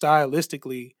 So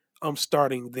stylistically, I'm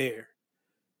starting there.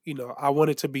 I want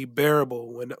it to be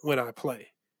bearable when I play.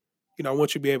 I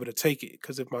want you to be able to take it,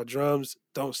 because if my drums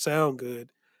don't sound good,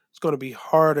 it's going to be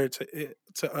harder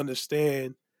to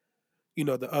understand,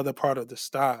 the other part of the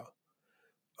style.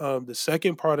 The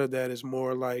second part of that is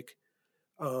more like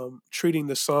treating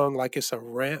the song like it's a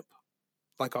ramp,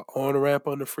 like an on ramp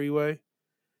on the freeway.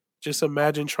 Just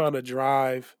imagine trying to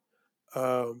drive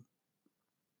um,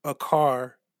 a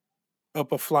car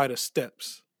up a flight of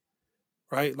steps,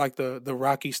 right? Like the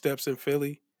Rocky Steps in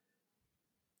Philly.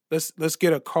 Let's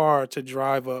get a car to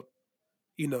drive up,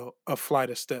 a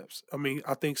flight of steps. I mean,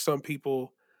 I think some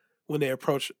people, when they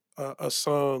approach a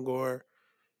song or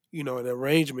an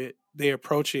arrangement, they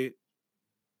approach it,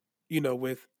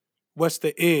 with what's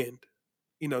the end.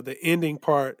 The ending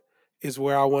part is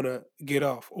where I want to get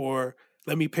off, or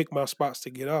let me pick my spots to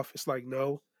get off. It's like,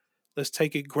 no, let's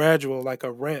take it gradual, like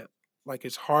a ramp. Like,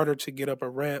 it's harder to get up a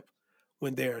ramp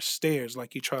when there are stairs.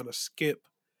 Like, you're trying to skip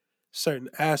certain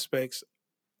aspects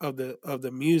of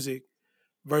the music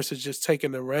versus just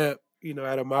taking the ramp,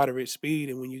 at a moderate speed.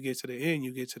 And when you get to the end,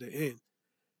 you get to the end.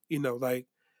 Like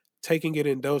taking it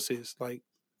in doses. Like,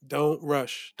 don't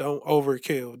rush, don't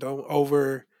overkill, don't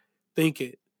overthink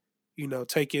it.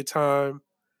 Take your time.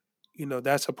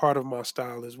 That's a part of my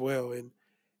style as well.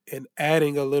 And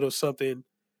adding a little something,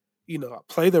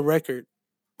 play the record,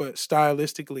 but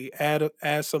stylistically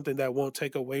add something that won't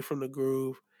take away from the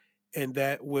groove, and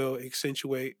that will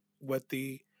accentuate what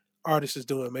the artist is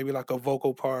doing. Maybe like a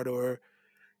vocal part, or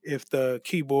if the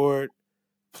keyboard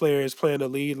player is playing the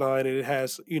lead line and it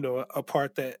has, a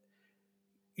part that,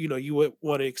 you would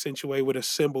want to accentuate with a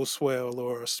cymbal swell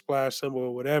or a splash cymbal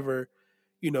or whatever.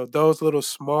 Those little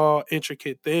small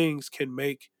intricate things can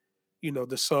make,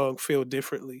 the song feel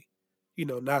differently.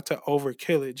 Not to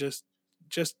overkill it,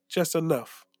 just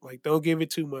enough. Like, don't give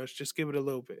it too much, just give it a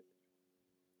little bit.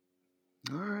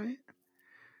 All right.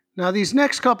 Now, these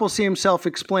next couple seem self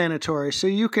explanatory, so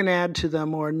you can add to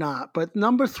them or not. But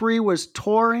number 3 was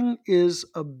touring is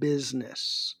a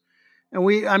business. And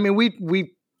we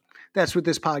that's what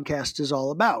this podcast is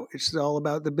all about. It's all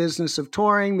about the business of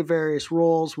touring, the various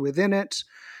roles within it.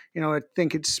 I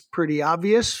think it's pretty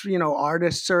obvious.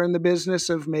 Artists are in the business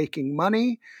of making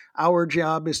money. Our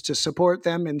job is to support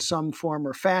them in some form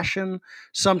or fashion.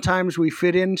 Sometimes we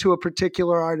fit into a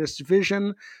particular artist's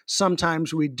vision,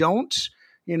 sometimes we don't.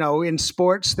 In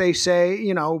sports, they say,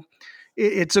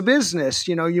 it's a business.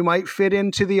 You might fit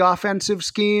into the offensive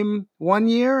scheme one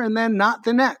year and then not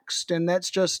the next. And that's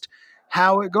just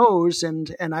how it goes.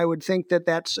 And I would think that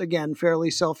that's, again,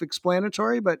 fairly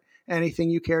self-explanatory, but anything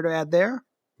you care to add there?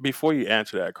 Before you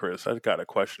answer that, Chris, I've got a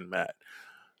question, Matt.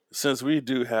 Since we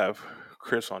do have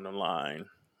Chris on the line,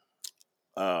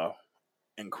 Uh,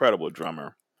 incredible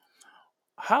drummer.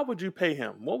 How would you pay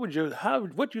him? What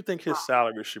do you think his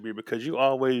salary should be? Because you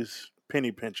always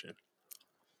penny pinching.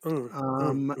 Mm,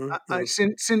 mm, mm, I,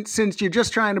 mm. since you're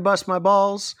just trying to bust my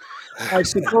balls, I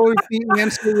suppose the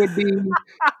answer would be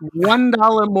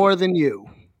 $1 more than you.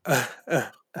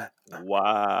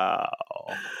 Wow.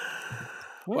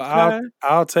 Well, I'll Okay.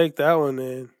 I'll take that one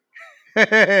then.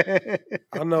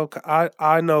 I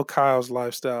know Kyle's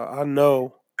lifestyle. I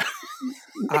know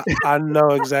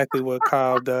exactly what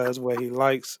Kyle does, what he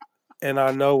likes, and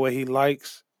I know what he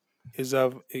likes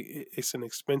it's an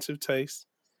expensive taste.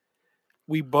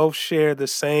 We both share the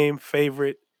same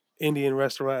favorite Indian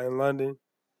restaurant in London.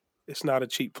 It's not a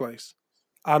cheap place.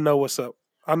 I know what's up.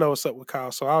 I know what's up with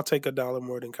Kyle, so I'll take $1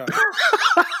 more than Kyle.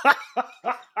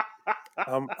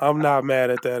 I'm not mad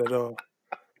at that at all.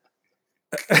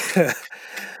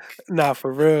 Not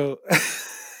for real.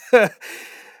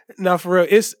 Not for real.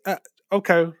 It's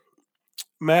okay,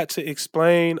 Matt, to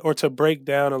explain or to break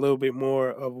down a little bit more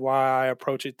of why I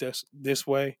approach it this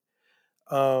way.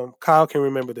 Kyle can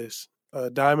remember this.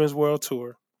 Diamonds World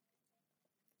Tour.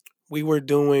 We were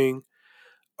doing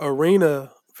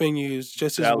arena venues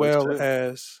just as Dallas well too.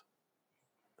 as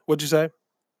what'd you say?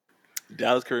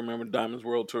 Dallas can remember Diamonds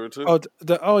World Tour too.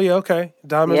 Oh yeah, okay.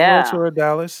 Diamonds World Yeah. Tour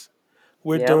Dallas.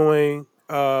 We're Yep. doing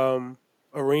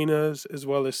arenas as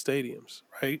well as stadiums,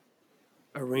 right?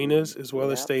 Arenas as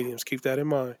well as Yep. stadiums. Keep that in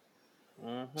mind.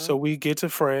 Mm-hmm. So we get to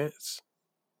France,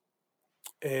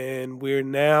 and we're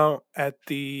now at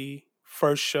the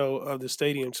first show of the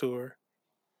stadium tour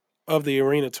of the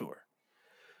arena tour.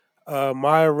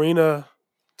 My arena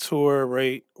tour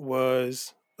rate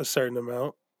was a certain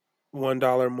amount,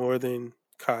 $1 more than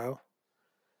Kyle,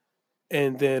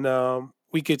 and then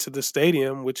we get to the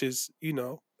stadium, which is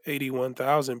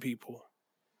 81,000 people.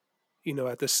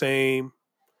 At the same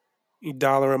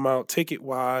dollar amount ticket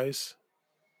wise,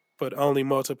 but only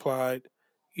multiplied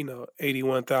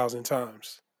 81,000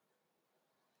 times.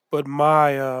 But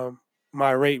my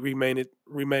rate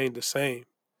remained the same.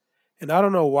 And I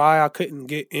don't know why I couldn't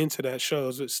get into that show. It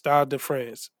was with Stade de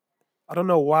France. I don't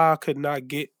know why I could not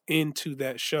get into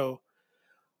that show,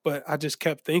 but I just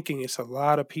kept thinking it's a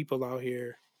lot of people out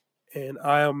here, and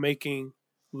I am making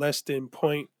less than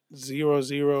point zero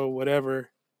zero whatever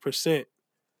percent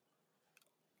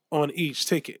on each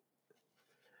ticket.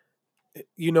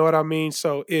 You know what I mean?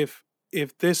 So if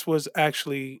this was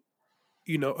actually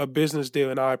a business deal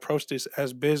and I approached this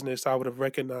as business, I would have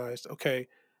recognized, okay,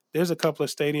 there's a couple of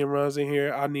stadium runs in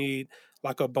here. I need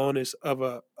like a bonus of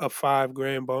a 5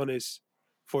 grand bonus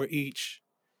for each,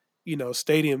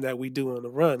 stadium that we do on the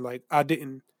run. Like I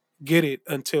didn't get it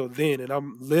until then. And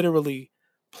I'm literally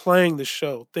playing the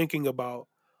show, thinking about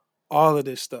all of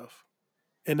this stuff.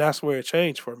 And that's where it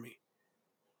changed for me.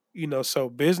 So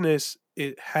business,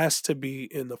 it has to be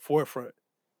in the forefront.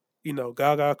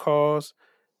 Gaga calls.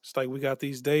 It's like we got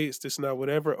these dates, this not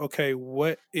whatever. Okay,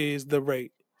 what is the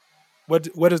rate?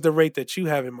 What is the rate that you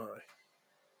have in mind?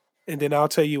 And then I'll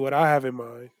tell you what I have in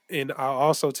mind, and I'll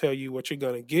also tell you what you're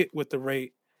gonna get with the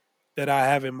rate that I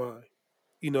have in mind.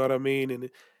 You know what I mean? And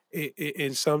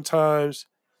and sometimes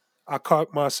I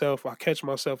catch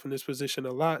myself in this position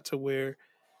a lot to where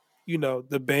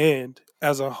the band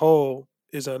as a whole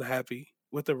is unhappy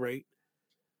with the rate,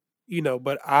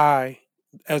 but I,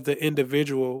 as the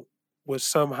individual, would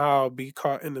somehow be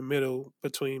caught in the middle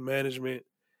between management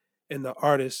and the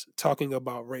artist talking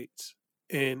about rates.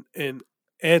 And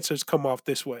answers come off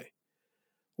this way.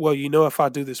 Well, if I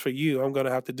do this for you, I'm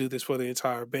gonna have to do this for the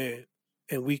entire band.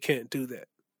 And we can't do that.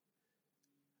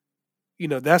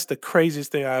 That's the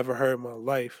craziest thing I ever heard in my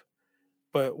life.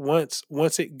 But once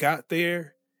it got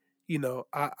there,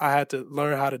 I had to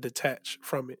learn how to detach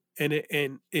from it.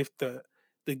 And if the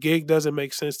gig doesn't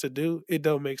make sense to do, it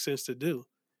don't make sense to do.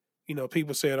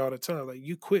 People say it all the time, like,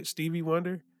 you quit Stevie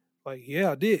Wonder? Like,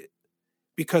 yeah, I did.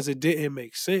 Because it didn't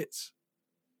make sense.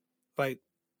 Like,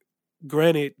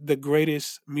 granted, the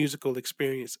greatest musical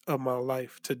experience of my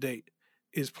life to date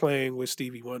is playing with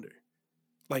Stevie Wonder.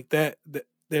 Like that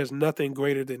there's nothing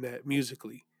greater than that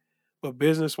musically. But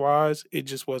business wise, it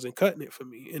just wasn't cutting it for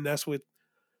me. And that's with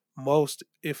most,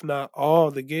 if not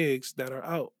all, the gigs that are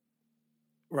out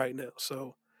right now.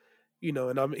 So,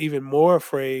 and I'm even more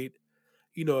afraid,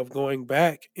 of going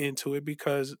back into it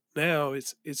because now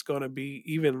it's gonna be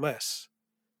even less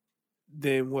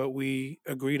than what we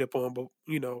agreed upon, but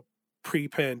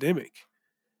pre-pandemic.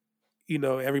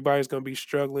 Everybody's gonna be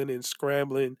struggling and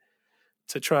scrambling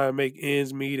to try and make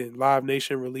ends meet, and Live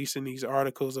Nation releasing these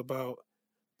articles about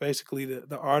basically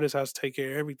the artist has to take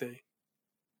care of everything.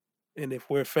 And if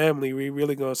we're family, we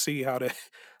really gonna see how that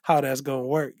how that's gonna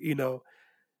work.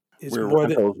 is We're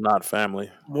rentals, not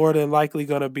family. more than likely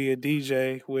going to be a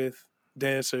DJ with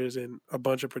dancers and a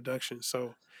bunch of production.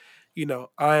 So,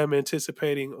 I am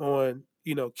anticipating on,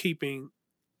 keeping,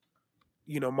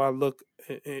 my look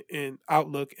and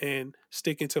outlook and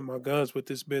sticking to my guns with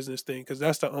this business thing because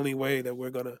that's the only way that we're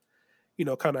going to,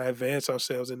 kind of advance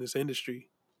ourselves in this industry.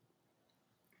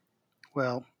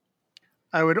 Well,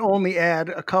 I would only add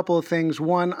a couple of things.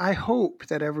 One, I hope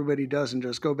that everybody doesn't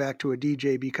just go back to a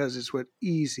DJ because it's what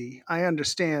easy. I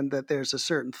understand that there's a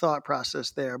certain thought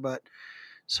process there, but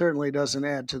certainly doesn't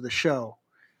add to the show.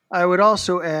 I would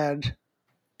also add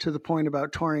to the point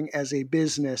about touring as a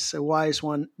business. A wise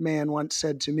one man once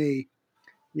said to me,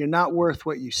 "You're not worth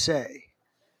what you say.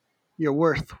 You're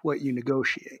worth what you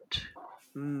negotiate."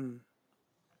 Mm.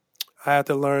 I had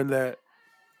to learn that.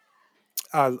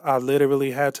 I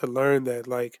literally had to learn that.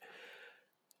 Like,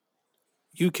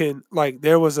 you can, like,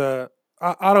 there was I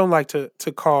don't like to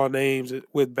call names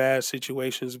with bad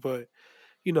situations, but,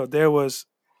 there was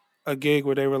a gig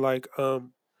where they were like,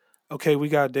 okay, we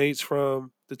got dates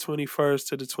from the 21st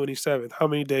to the 27th. How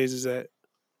many days is that?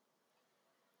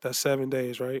 That's 7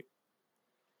 days, right?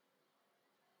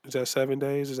 Is that 7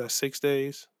 days? Is that 6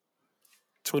 days?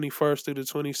 21st through the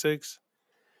 26th?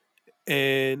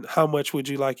 And how much would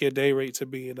you like your day rate to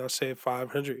be? And I said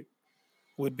 500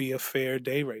 would be a fair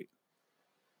day rate.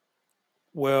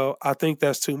 Well, I think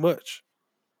that's too much.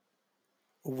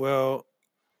 Well,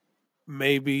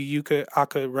 maybe I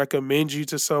could recommend you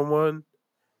to someone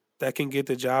that can get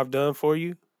the job done for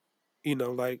you.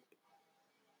 Like,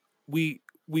 we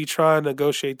try and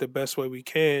negotiate the best way we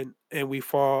can, and we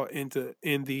fall in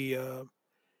the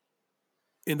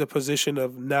position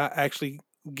of not actually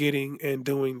getting and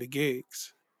doing the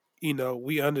gigs.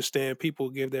 We understand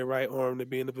people give their right arm to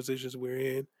be in the positions we're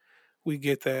in. We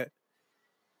get that.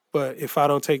 But if I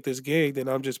don't take this gig, then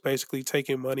I'm just basically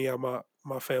taking money out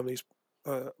my family's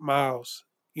miles,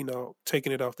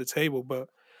 taking it off the table. But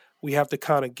we have to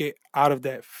kind of get out of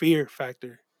that fear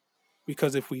factor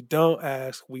because if we don't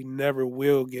ask, we never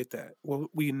will get that. Well,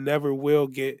 we never will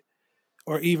get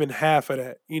or even half of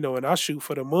that, and I shoot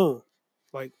for the moon.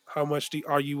 Like, how much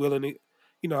are you willing to,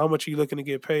 how much are you looking to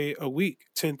get paid a week?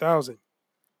 10,000.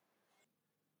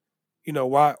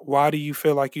 Why do you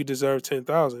feel like you deserve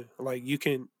 10,000? Like, you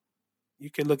can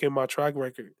look at my track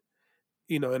record,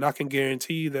 and I can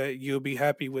guarantee you that you'll be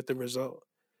happy with the result,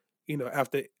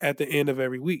 after at the end of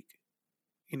every week.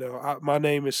 My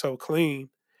name is so clean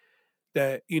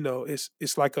that,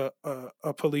 it's like a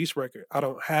police record. I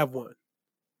don't have one.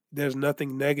 There's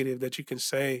nothing negative that you can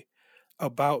say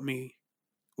about me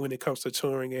when it comes to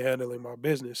touring and handling my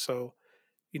business. So,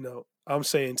 I'm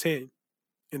saying 10.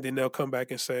 And then they'll come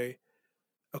back and say,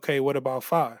 okay, what about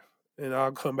 5? And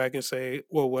I'll come back and say,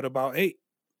 well, what about 8?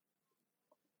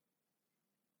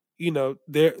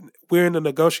 There we're in the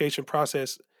negotiation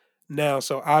process now.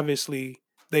 So obviously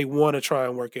they want to try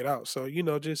and work it out. So,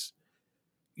 just,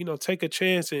 take a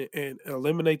chance and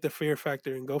eliminate the fear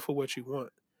factor and go for what you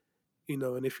want.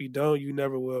 And if you don't, you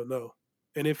never will know.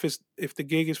 And if the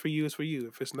gig is for you, it's for you.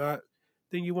 If it's not,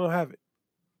 then you won't have it.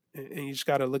 And you just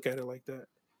got to look at it like that.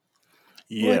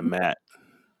 Well, Yeah, Matt.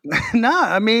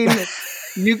 nah, I mean,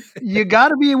 you got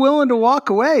to be willing to walk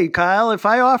away, Kyle. If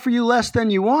I offer you less than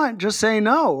you want, just say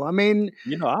no. I mean,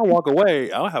 I'll walk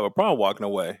away. I don't have a problem walking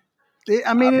away.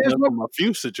 I mean, I've it is done what from a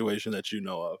few situations that you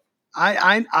know of.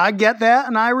 I get that,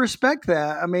 and I respect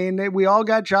that. I mean, we all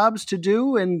got jobs to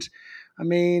do, and I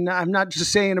mean, I'm not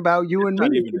just saying about you It's and me.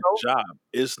 not even a job.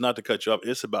 It's not to cut you off.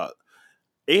 It's about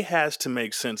it has to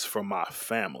make sense for my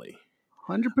family.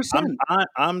 100%.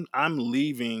 I'm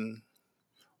leaving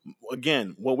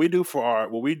again. What we do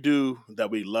that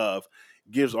we love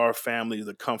gives our family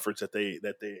the comforts that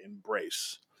they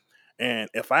embrace. And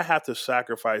if I have to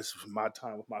sacrifice my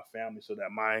time with my family so that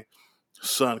my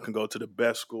son can go to the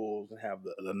best schools and have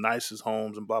the nicest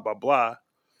homes and blah blah blah,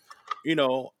 you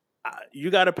know,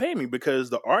 you got to pay me because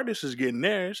the artist is getting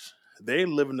theirs. They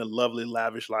live in a lovely,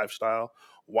 lavish lifestyle.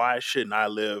 Why shouldn't I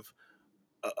live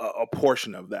a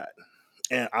portion of that?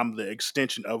 And I'm the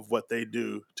extension of what they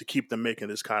do to keep them making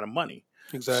this kind of money.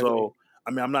 Exactly. So,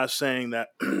 I mean, I'm not saying that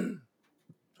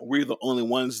we're the only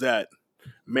ones that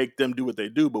make them do what they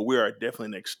do, but we are definitely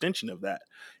an extension of that.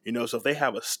 So if they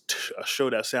have a show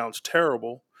that sounds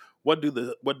terrible, what do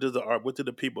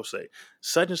the people say?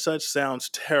 Such and such sounds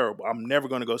terrible. I'm never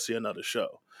going to go see another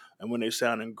show. And when they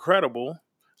sound incredible,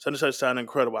 such and such sound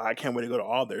incredible. I can't wait to go to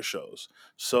all their shows.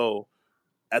 So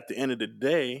at the end of the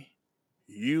day,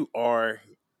 you are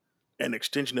an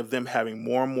extension of them having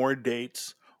more and more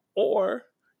dates, or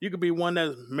you could be one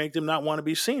that make them not want to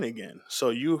be seen again. So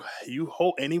you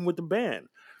hold, and even with the band,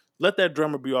 let that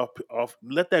drummer be off.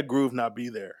 Let that groove not be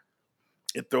there.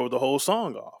 It throws the whole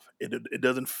song off. It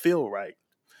doesn't feel right.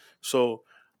 So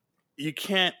you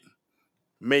can't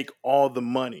make all the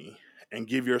money and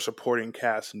give your supporting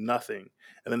cast nothing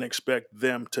and then expect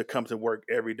them to come to work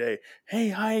every day. Hey,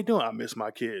 how you doing? I miss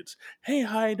my kids. Hey,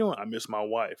 how you doing? I miss my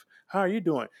wife. How are you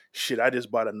doing? Shit, I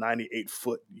just bought a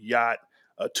 98-foot yacht,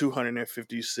 a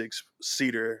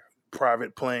 256-seater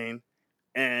private plane,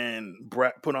 and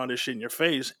put on this shit in your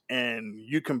face, and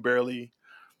you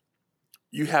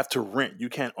have to rent. You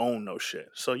can't own no shit.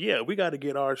 So yeah, we got to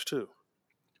get ours too.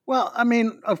 Well, I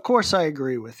mean, of course I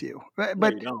agree with you, No,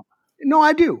 but you don't. no,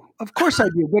 I do. Of course I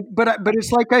do. But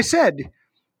it's like I said,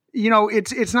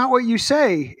 it's not what you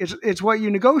say, it's what you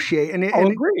negotiate, Oh,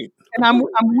 agreed. and I'm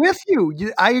with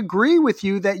you. I agree with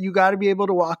you that you got to be able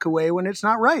to walk away when it's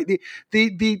not right.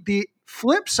 The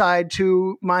flip side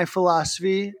to my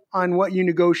philosophy on what you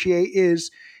negotiate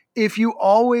is, if you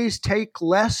always take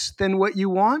less than what you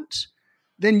want,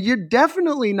 then you're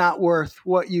definitely not worth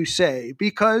what you say,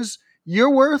 because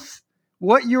you're worth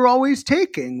what you're always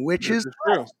taking, which This is is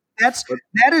true. less. That's But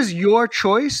that is your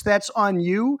choice. That's on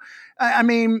you. I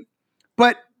mean,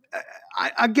 but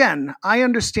again, I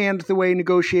understand the way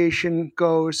negotiation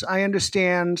goes. I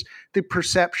understand the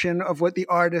perception of what the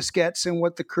artist gets and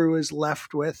what the crew is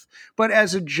left with. But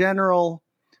as a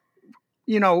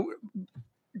you know,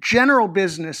 general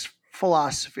business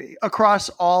philosophy across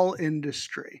all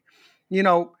industry, you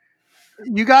know,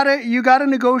 you gotta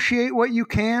negotiate what you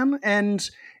can, and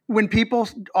when people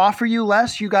offer you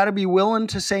less, you got to be willing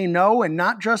to say no, and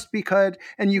not just because.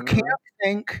 And you can't mhm.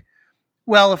 think,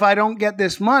 well, if I don't get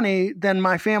this money, then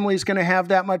my family's going to have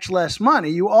that much less money.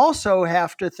 You also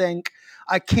have to think,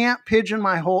 I can't pigeon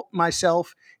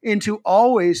myself into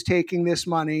always taking this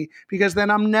money, because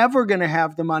then I'm never going to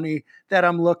have the money that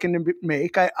I'm looking to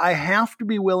make. I have to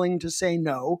be willing to say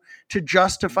no to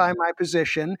justify my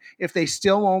position. If they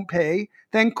still won't pay,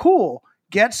 then cool.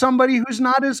 Get somebody who's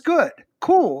not as good.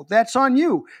 Cool. That's on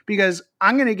you, because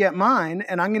I'm going to get mine,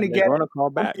 and I'm going to And they're get going to call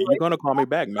it back. You're going to call me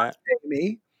back, Matt.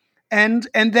 me, and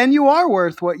then you are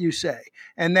worth what you say,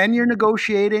 and then you're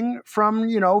negotiating from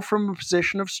from a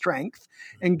position of strength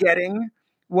and getting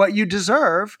what you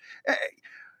deserve.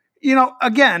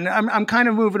 Again, I'm kind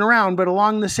of moving around, but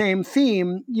along the same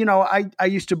theme, I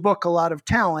used to book a lot of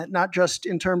talent, not just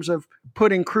in terms of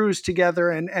putting crews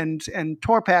together and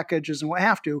tour packages and what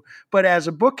have to, but as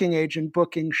a booking agent,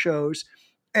 booking shows.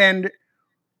 And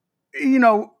you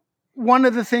know, one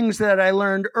of the things that I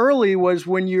learned early was,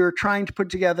 when you're trying to put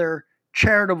together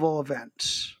charitable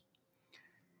events,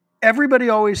 everybody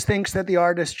always thinks that the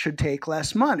artist should take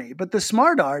less money, but the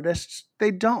smart artists, they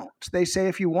don't. They say,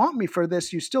 if you want me for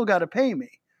this, you still got to pay me.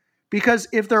 Because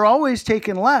if they're always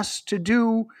taking less to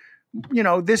do,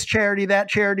 this charity, that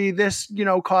charity, this,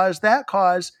 cause, that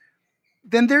cause,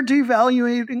 then they're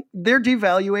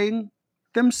devaluing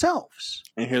themselves.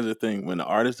 And here's the thing: when the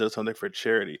artist does something for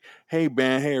charity, hey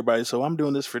band, hey everybody, so I'm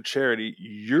doing this for charity.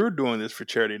 You're doing this for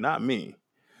charity, not me.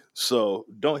 So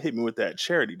don't hit me with that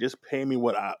charity. Just pay me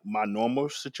my normal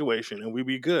situation, and we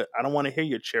be good. I don't want to hear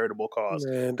your charitable cause,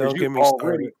 Man, because don't you get me already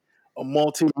started. a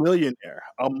multi-millionaire,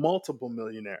 a multiple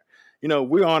millionaire.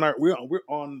 We're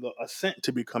on the ascent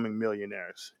to becoming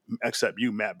millionaires. Except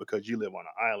you, Matt, because you live on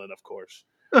an island, of course.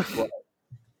 But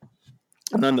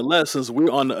nonetheless, since we're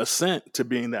on the ascent to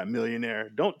being that millionaire,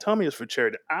 don't tell me it's for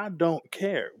charity. I don't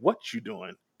care what you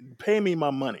doing. Pay me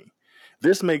my money.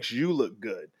 This makes you look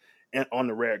good and on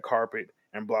the red carpet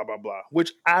and blah blah blah,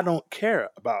 which I don't care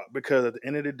about, because at the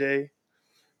end of the day,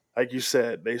 like you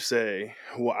said, they say,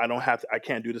 well, I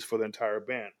can't do this for the entire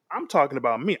band. I'm talking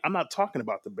about me. I'm not talking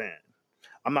about the band.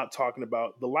 I'm not talking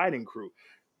about the lighting crew.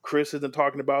 Chris isn't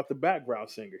talking about the background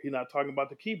singer. He's not talking about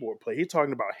the keyboard player. He's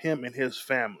talking about him and his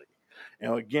family.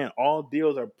 And again, all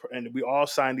deals are, and we all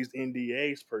sign these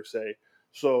NDAs per se.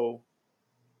 So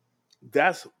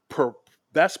that's per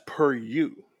that's per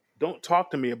you. Don't talk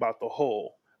to me about the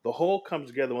whole. The whole comes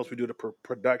together once we do the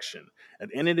production. At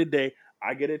the end of the day,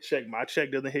 I get a check. My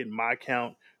check doesn't hit my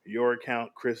account, your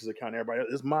account, Chris's account, everybody else.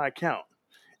 It's my account.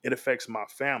 It affects my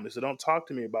family. So don't talk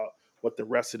to me about what the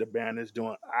rest of the band is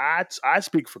doing. I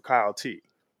speak for Kyle T.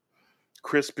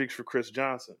 Chris speaks for Chris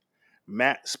Johnson.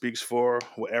 Matt speaks for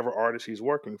whatever artist he's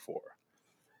working for.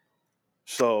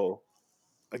 So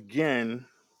again,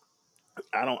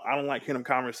 I don't like hearing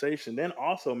conversation. Then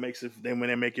also makes it, then when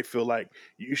they make it feel like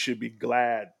you should be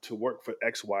glad to work for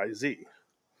XYZ.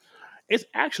 It's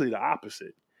actually the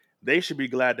opposite. They should be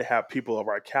glad to have people of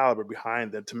our caliber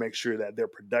behind them to make sure that their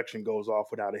production goes off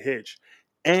without a hitch,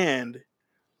 and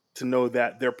to know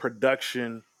that their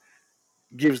production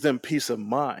gives them peace of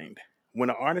mind when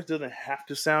an artist doesn't have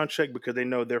to sound check because they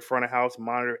know their front of house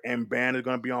monitor and band is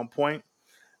going to be on point,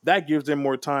 that gives them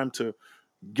more time to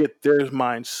get their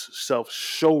mind self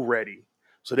show ready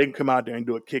so they can come out there and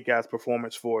do a kick-ass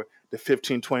performance for the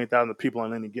 15, 20,000 people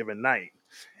on any given night.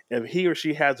 If he or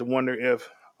she has to wonder if,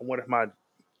 I wonder if my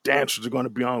dancers are going to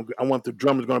be on, I want the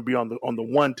drummers going to be on the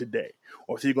one today,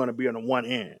 or is he going to be on the one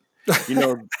end? You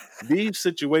know, these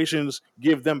situations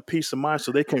give them peace of mind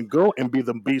so they can go and be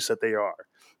the beast that they are.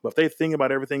 But if they think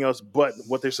about everything else but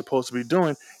what they're supposed to be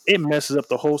doing, it messes up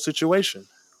the whole situation.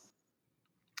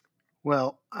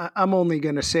 Well, I'm only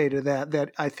going to say to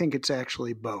that I think it's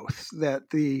actually both. That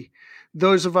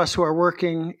those of us who are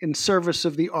working in service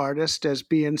of the artist, as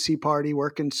BNC Party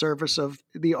work in service of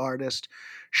the artist,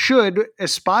 should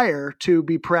aspire to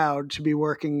be proud to be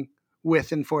working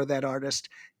with and for that artist,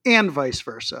 and vice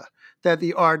versa. That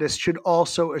the artist should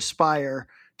also aspire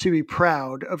to be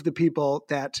proud of the people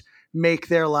that make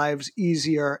their lives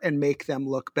easier and make them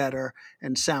look better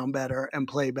and sound better and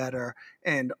play better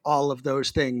and all of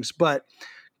those things. But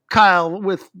Kyle,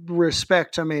 with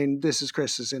respect, I mean, this is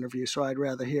Chris's interview, so I'd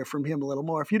rather hear from him a little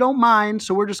more, if you don't mind.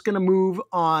 So we're just going to move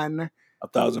on.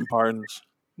 1,000 pardons.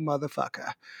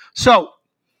 Motherfucker. So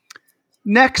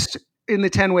next in the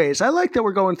 10 ways, I like that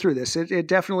we're going through this. It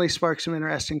definitely sparks some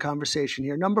interesting conversation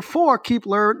here. Number 4, keep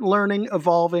learning,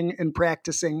 evolving, and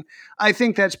practicing. I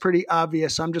think that's pretty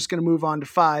obvious. I'm just going to move on to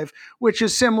 5, which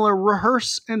is similar.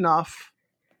 Rehearse enough.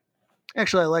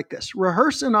 Actually, I like this.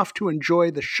 Rehearse enough to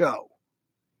enjoy the show.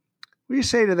 What do you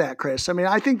say to that, Chris? I mean,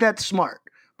 I think that's smart,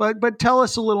 but tell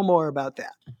us a little more about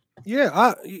that.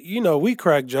 Yeah, we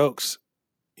crack jokes.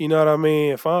 You know what I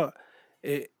mean?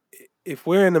 If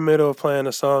we're in the middle of playing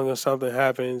a song and something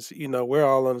happens, we're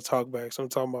all on the talkbacks. I'm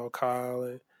talking about Kyle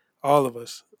and all of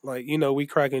us. Like, we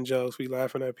cracking jokes, we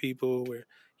laughing at people. We're,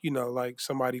 like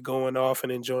somebody going off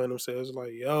and enjoying themselves.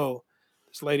 Like, yo,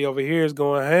 this lady over here is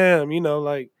going ham.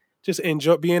 Like just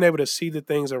enjoy being able to see the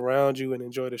things around you and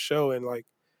enjoy the show. And like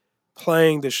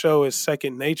playing the show is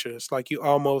second nature. It's like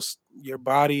your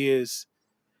body is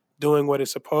doing what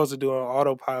it's supposed to do on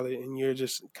autopilot, and you're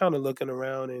just kind of looking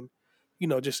around and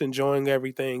just enjoying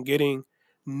everything, getting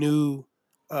new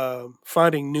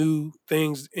finding new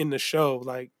things in the show,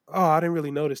 like, oh, I didn't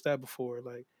really notice that before,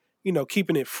 like,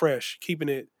 keeping it fresh, keeping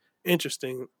it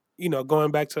interesting,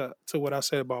 going back to what I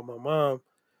said about my mom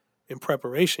in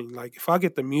preparation. Like if I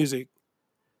get the music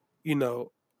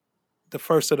the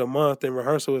first of the month and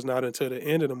rehearsal is not until the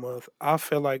end of the month, I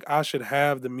feel like I should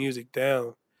have the music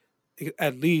down,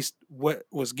 at least what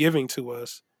was giving to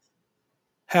us,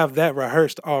 have that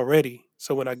rehearsed already.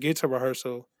 So when I get to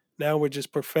rehearsal, now we're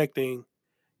just perfecting,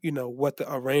 what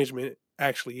the arrangement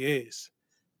actually is.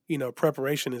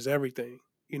 Preparation is everything,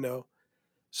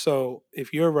 So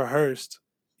if you're rehearsed,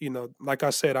 like I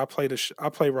said, I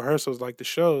play rehearsals like the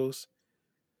shows,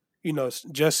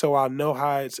 just so I know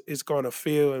how it's going to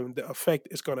feel and the effect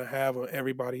it's going to have on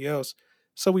everybody else.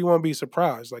 So we won't be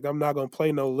surprised. Like I'm not going to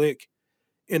play no lick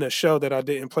in a show that I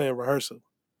didn't play in rehearsal.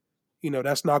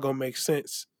 That's not going to make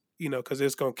sense, because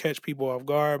it's going to catch people off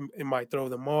guard. It might throw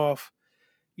them off.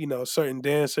 Certain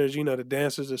dancers, the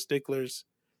dancers are sticklers,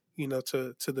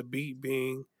 to the beat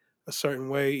being a certain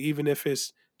way, even if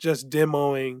it's just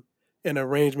demoing an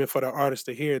arrangement for the artist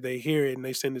to hear. They hear it and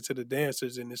they send it to the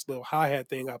dancers, and this little hi-hat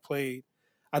thing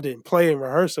I didn't play in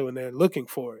rehearsal, and they're looking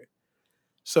for it.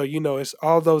 So, it's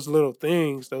all those little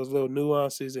things, those little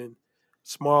nuances and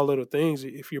small little things.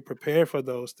 If you're prepared for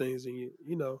those things, and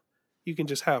you can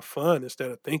just have fun instead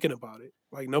of thinking about it.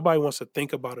 Like nobody wants to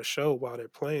think about a show while they're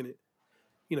playing it.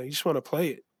 You just want to play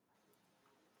it.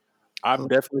 I've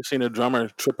definitely seen a drummer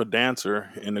trip a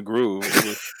dancer in the groove. It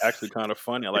was actually kind of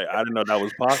funny. Like I didn't know that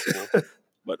was possible,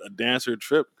 but a dancer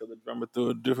tripped because the drummer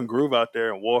threw a different groove out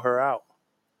there and wore her out.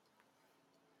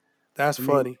 That's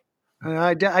funny.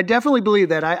 I definitely believe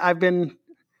that.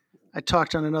 I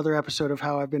talked on another episode of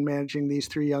how I've been managing these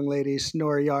 3 young ladies,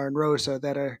 Nora, Yar, and Rosa,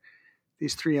 that are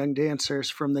these 3 young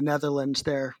dancers from the Netherlands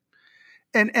there.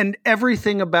 And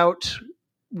everything about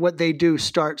what they do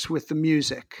starts with the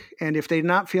music. And if they're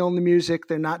not feeling the music,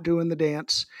 they're not doing the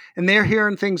dance. And they're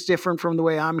hearing things different from the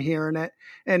way I'm hearing it.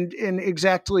 And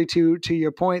exactly to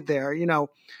your point there,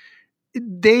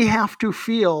 they have to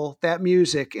feel that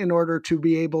music in order to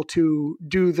be able to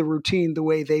do the routine the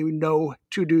way they know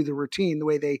to do the routine, the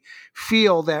way they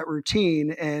feel that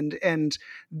routine. And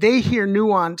they hear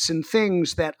nuance and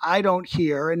things that I don't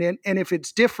hear. And if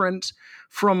it's different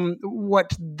from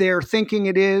what they're thinking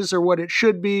it is or what it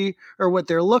should be or what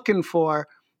they're looking for,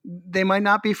 they might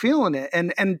not be feeling it.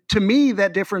 And to me,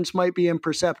 that difference might be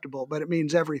imperceptible, but it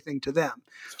means everything to them.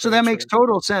 It's So very that makes true.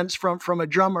 total sense from a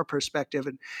drummer perspective.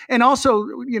 And also,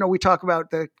 we talk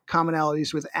about the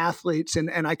commonalities with athletes,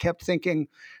 and I kept thinking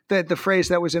that the phrase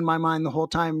that was in my mind the whole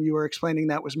time you were explaining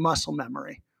that was muscle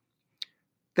memory.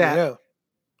 That Yeah.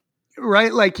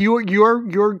 right, like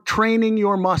you're training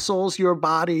your muscles, your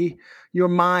body, your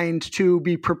mind to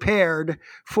be prepared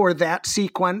for that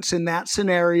sequence in that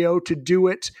scenario, to do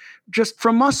it just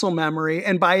from muscle memory.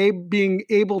 And by being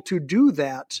able to do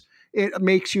that, it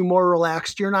makes you more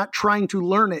relaxed. You're not trying to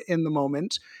learn it in the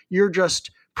moment, you're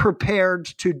just prepared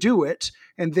to do it,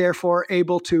 and therefore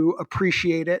able to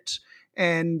appreciate it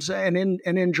and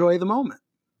enjoy the moment.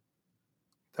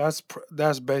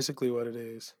 That's basically what it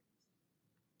is.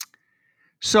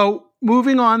 So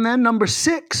moving on then, number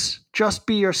 6, just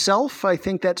be yourself. I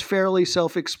think that's fairly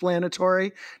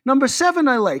self-explanatory. Number 7,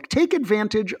 I like, take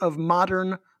advantage of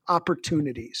modern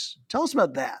opportunities. Tell us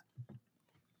about that.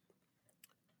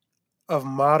 Of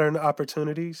modern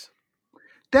opportunities.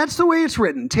 That's the way it's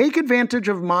written. Take advantage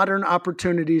of modern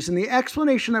opportunities. And the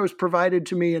explanation that was provided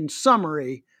to me in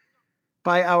summary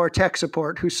by our tech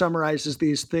support, who summarizes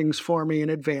these things for me in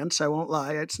advance. I won't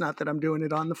lie. It's not that I'm doing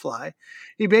it on the fly.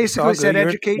 He It's all basically good. said,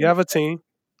 educate. You have a team.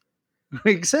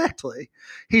 Exactly.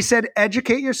 He said,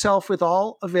 educate yourself with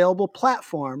all available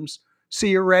platforms so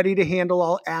you're ready to handle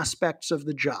all aspects of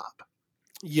the job.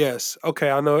 Yes. Okay.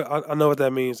 I know what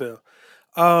that means now.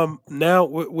 Now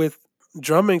with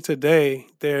drumming today,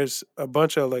 there's a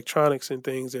bunch of electronics and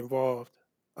things involved.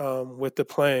 With the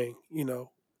playing,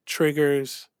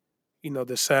 triggers,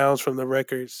 the sounds from the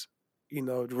records,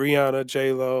 Rihanna,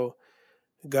 J Lo,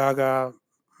 Gaga,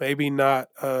 maybe not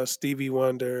Stevie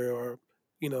Wonder or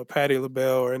Patti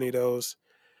LaBelle or any of those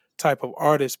type of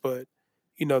artists, but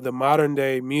the modern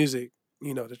day music,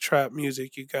 the trap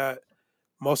music. You got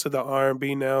most of the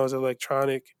R&B now is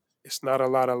electronic. It's not a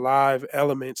lot of live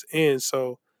elements in,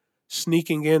 so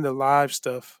sneaking in the live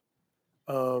stuff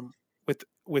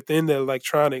within the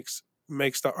electronics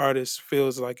makes the artist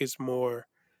feels like it's more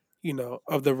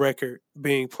of the record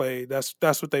being played. That's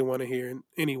what they want to hear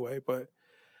anyway. But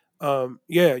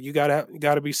yeah, you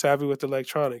gotta be savvy with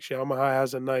electronics. Yamaha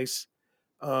has a nice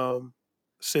um,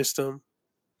 system,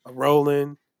 a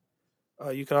Roland.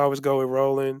 You can always go with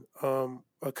Roland,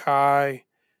 a Kai,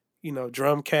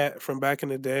 Drum Cat from back in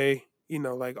the day.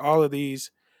 Like all of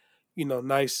these,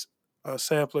 nice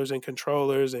samplers and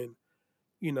controllers, and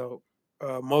you know,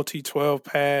 multi 12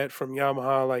 pad from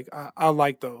Yamaha. Like I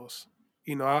like those.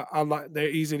 I like they're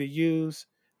easy to use.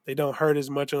 They don't hurt as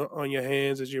much on your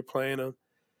hands as you're playing them.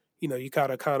 You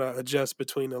gotta kind of adjust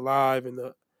between the live and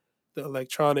the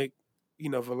electronic,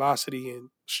 velocity and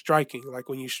striking, like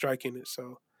when you're striking it.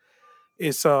 So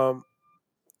it's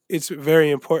it's very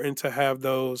important to have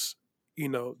those,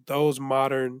 those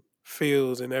modern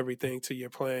feels and everything to your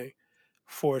playing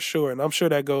for sure. And I'm sure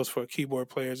that goes for keyboard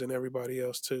players and everybody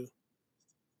else too.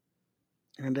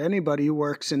 And anybody who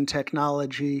works in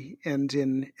technology and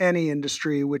in any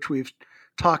industry, which we've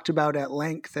talked about at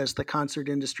length as the concert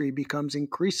industry becomes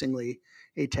increasingly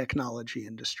a technology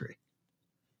industry.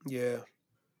 Yeah.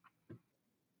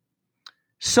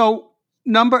 So,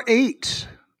 number 8,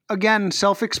 again,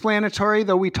 self explanatory,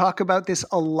 though we talk about this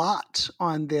a lot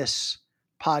on this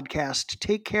podcast.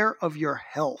 Take care of your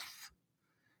health.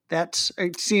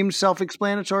 It seems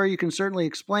self-explanatory. You can certainly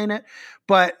explain it,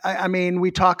 but I mean, we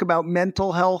talk about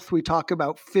mental health, we talk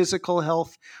about physical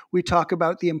health, we talk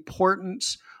about the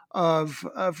importance of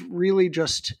really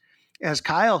just, as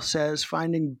Kyle says,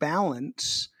 finding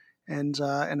balance, and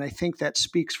I think that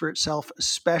speaks for itself,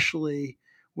 especially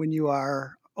when you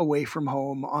are away from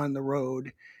home on the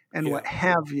road and Yeah. what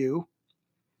have you.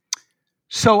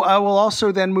 So I will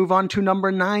also then move on to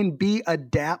number 9, be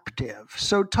adaptive.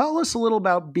 So tell us a little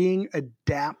about being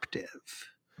adaptive.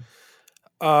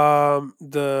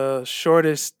 The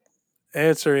shortest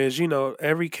answer is,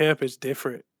 every camp is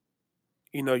different.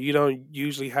 You don't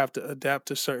usually have to adapt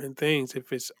to certain things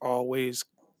if it's always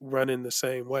running the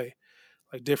same way.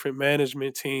 Like different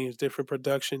management teams, different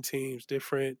production teams,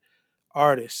 different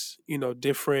artists,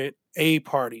 different A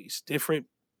parties, different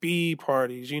B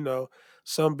parties,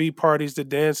 some B parties, the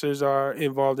dancers are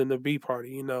involved in the B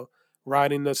party,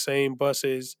 riding the same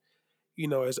buses,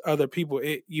 as other people.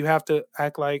 You have to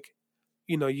act like,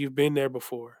 you've been there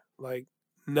before. Like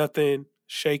nothing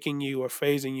shaking you or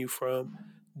phasing you from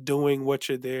doing what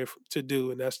you're there to do,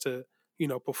 and that's to,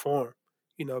 perform.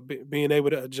 Being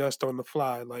able to adjust on the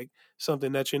fly, like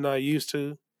something that you're not used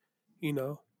to, you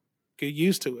know, get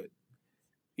used to it.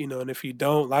 And if you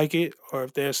don't like it, or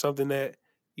if there's something that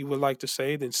you would like to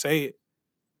say, then say it.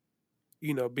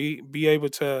 be able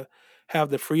to have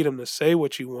the freedom to say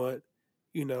what you want,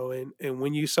 and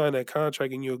when you sign that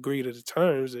contract and you agree to the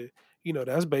terms,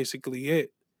 that's basically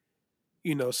it.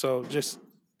 So just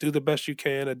do the best you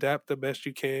can, adapt the best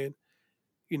you can,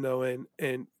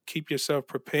 and keep yourself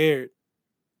prepared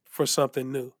for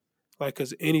something new. Like,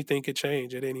 because anything could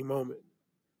change at any moment.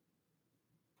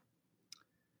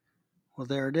 Well,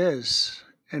 there it is.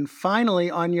 And finally,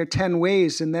 on your 10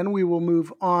 ways, and then we will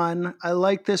move on. I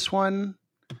like this one,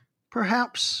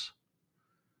 perhaps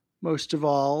most of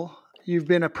all. You've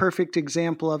been a perfect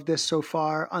example of this so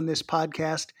far on this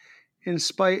podcast, in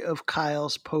spite of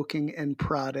Kyle's poking and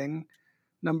prodding.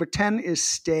 Number 10 is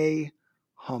stay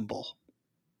humble.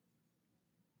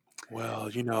 Well,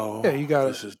 Yeah, you got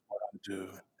this is what I do.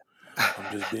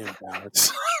 I'm just being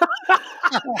balanced.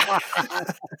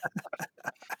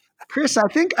 Chris, I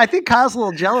think Kyle's a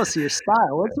little jealous of your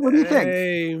style. What do you think?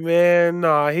 Hey man,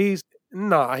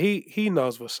 he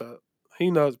knows what's up.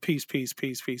 He knows peace, peace,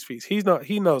 peace, peace, peace. He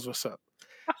knows what's up.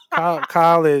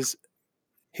 Kyle is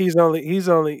he's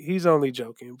only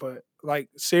joking, but like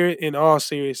in all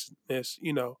seriousness,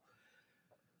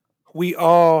 we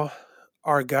all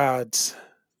are gods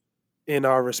in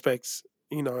our respects,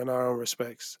 in our own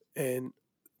respects. And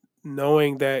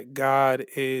knowing that God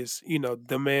is,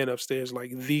 the man upstairs,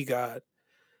 like the God,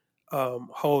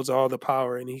 holds all the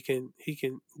power, and he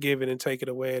can give it and take it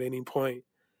away at any point.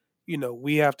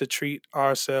 We have to treat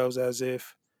ourselves as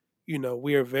if,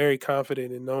 we are very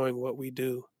confident in knowing what we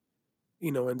do,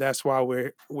 and that's why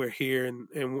we're here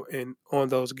and on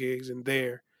those gigs and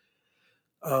there.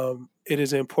 It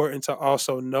is important to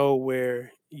also know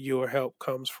where your help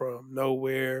comes from, know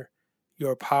where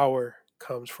your power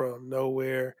comes from, know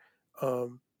where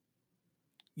um,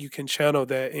 you can channel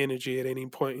that energy at any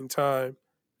point in time,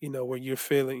 where you're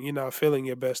not feeling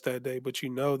your best that day, but you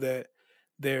know that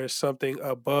there's something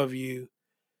above you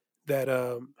that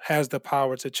has the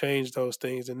power to change those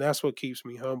things. And that's what keeps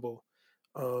me humble.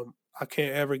 I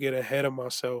can't ever get ahead of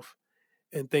myself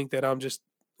and think that I'm just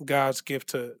God's gift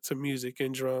to music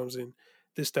and drums and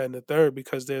this, that, and the third,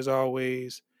 because there's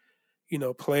always,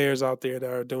 players out there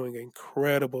that are doing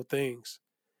incredible things.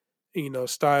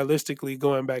 Stylistically,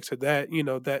 going back to that,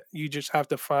 that you just have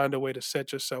to find a way to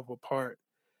set yourself apart,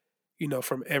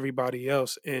 from everybody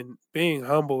else. And being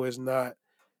humble is not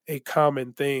a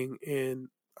common thing in,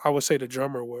 I would say, the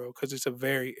drummer world, because it's a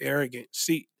very arrogant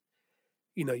seat.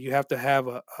 You have to have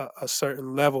a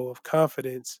certain level of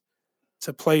confidence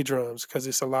to play drums, because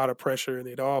it's a lot of pressure and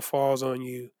it all falls on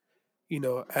you,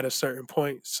 at a certain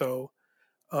point. So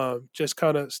just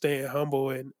kind of staying humble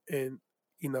and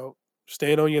you know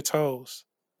staying on your toes,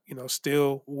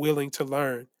 still willing to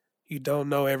learn. You don't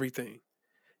know everything.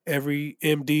 Every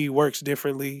MD works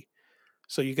differently,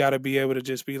 so you got to be able to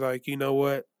just be like, you know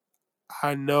what,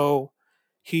 I know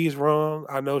he's wrong,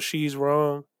 I know she's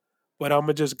wrong, but I'm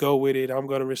gonna just go with it. I'm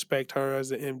gonna respect her as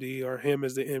the MD or him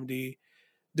as the MD,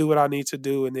 do what I need to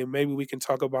do, and then maybe we can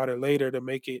talk about it later to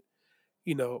make it,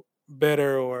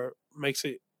 better, or makes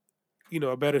it,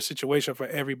 a better situation for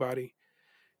everybody.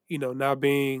 Not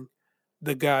being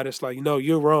the guy that's like, no,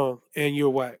 you're wrong and you're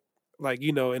whack. Like,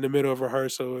 in the middle of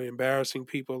rehearsal, embarrassing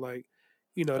people. Like,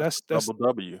 That's that's double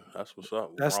W. That's what's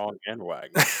up. that's Wrong and whack.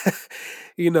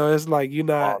 it's like you're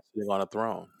not, All sitting on a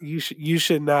throne. you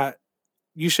should not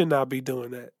be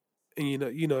doing that. And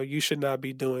you should not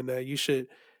be doing that. You should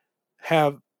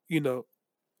have, you know,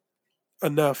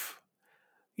 enough,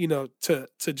 to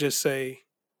just say,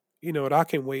 you know what, I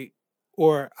can wait,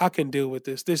 or I can deal with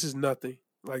this. This is nothing.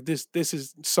 Like this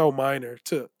is so minor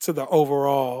to the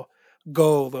overall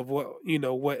goal of what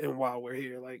and why we're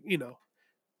here. Like,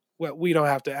 what, we don't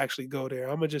have to actually go there.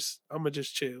 I'm gonna just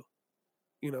chill.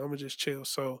 I'm gonna just chill.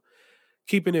 So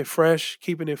keeping it fresh,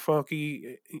 keeping it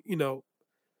funky,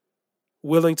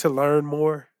 willing to learn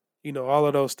more, all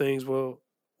of those things will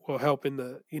help in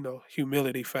the,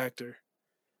 humility factor.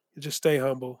 Just stay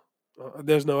humble.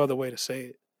 There's no other way to say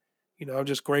it. I'm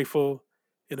just grateful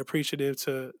and appreciative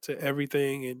to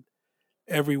everything and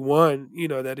everyone,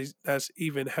 that's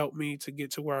even helped me to get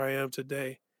to where I am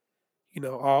today.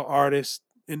 All artists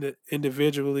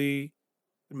individually,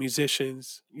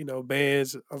 musicians,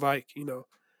 bands alike.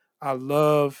 I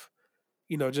love,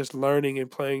 just learning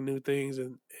and playing new things,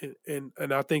 and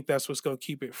I think that's what's gonna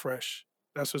keep it fresh.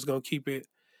 That's what's gonna keep it,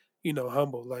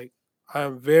 humble. Like,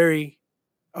 I'm very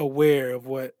aware of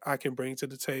what I can bring to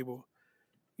the table,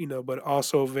 but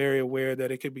also very aware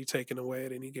that it could be taken away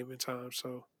at any given time.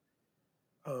 So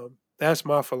that's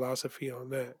my philosophy on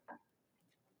that.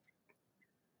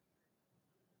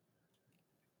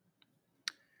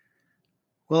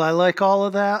 Well, I like all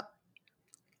of that.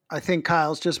 I think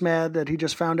Kyle's just mad that he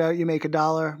just found out you make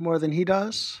 $1 more than he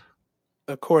does.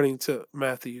 According to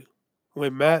Matthew,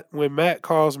 when Matt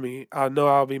calls me, I know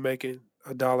I'll be making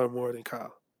 $1 more than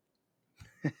Kyle.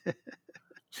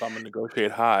 So I'm gonna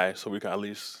negotiate high so we can at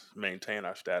least maintain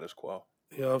our status quo.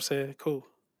 You know what I'm saying? Cool.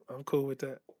 I'm cool with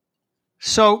that.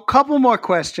 So, couple more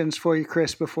questions for you,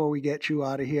 Chris, before we get you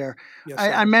out of here. Yes,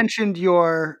 I mentioned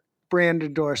your brand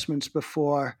endorsements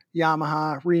before: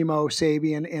 Yamaha, Remo,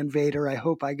 Sabian, and Vader. I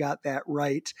hope I got that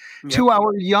right. Yep. To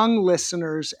our young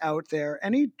listeners out there,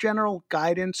 any general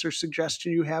guidance or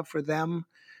suggestion you have for them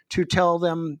to tell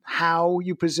them how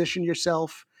you position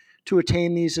yourself to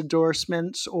attain these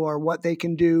endorsements or what they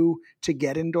can do to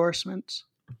get endorsements?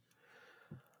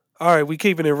 All right, we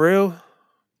keeping it real?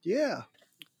 Yeah.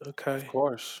 Okay. Of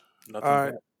course. Nothing All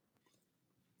right.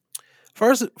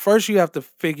 bad. First you have to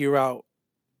figure out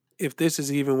if this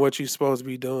is even what you're supposed to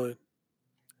be doing.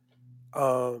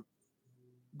 There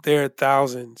are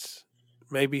thousands,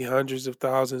 maybe hundreds of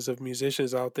thousands of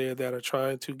musicians out there that are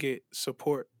trying to get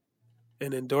support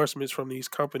and endorsements from these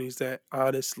companies that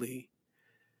honestly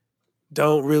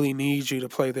don't really need you to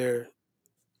play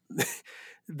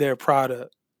their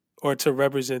product or to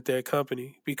represent their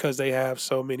company because they have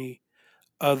so many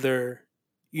other,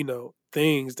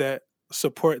 things that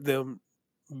support them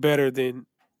better than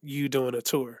you doing a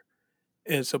tour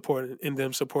and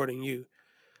them supporting you.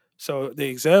 So the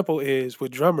example is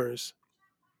with drummers,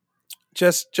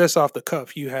 just off the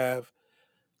cuff, you have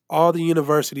all the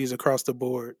universities across the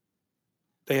board.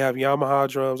 They have Yamaha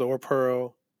drums or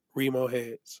Pearl Remo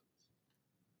heads.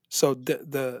 So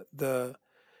the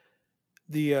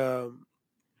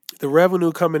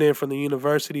revenue coming in from the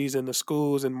universities and the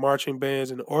schools and marching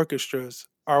bands and orchestras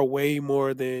are way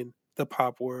more than the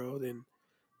pop world and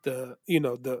the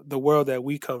world that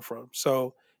we come from.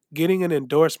 So getting an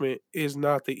endorsement is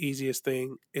not the easiest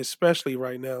thing, especially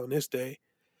right now in this day,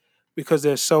 because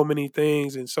there's so many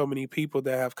things and so many people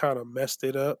that have kind of messed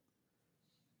it up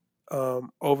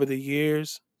over the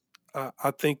years.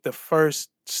 I think the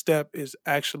first step is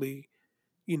actually,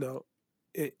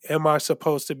 am I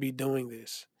supposed to be doing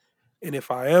this? And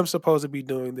if I am supposed to be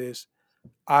doing this,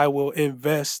 I will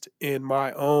invest in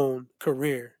my own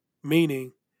career,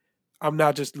 meaning I'm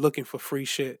not just looking for free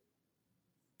shit.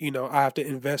 I have to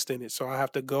invest in it. So I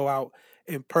have to go out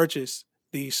and purchase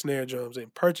these snare drums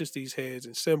and purchase these heads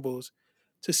and cymbals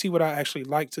to see what I actually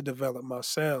like to develop my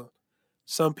sound.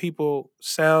 Some people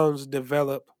sounds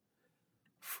develop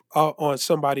on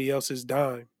somebody else's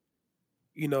dime.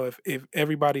 If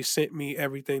everybody sent me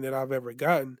everything that I've ever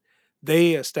gotten,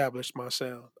 they established my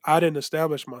sound. I didn't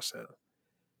establish my sound.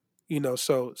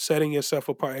 So setting yourself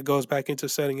apart, it goes back into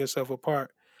setting yourself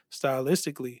apart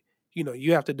stylistically.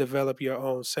 You have to develop your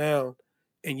own sound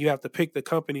and you have to pick the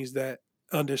companies that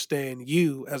understand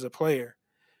you as a player.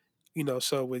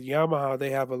 So with Yamaha, they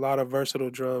have a lot of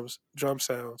versatile drum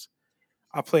sounds.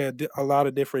 I play a lot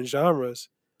of different genres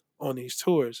on these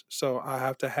tours. So I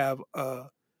have to have a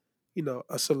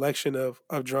selection of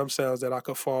drum sounds that I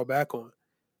could fall back on.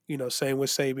 Same with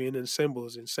Sabian and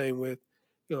cymbals, and same with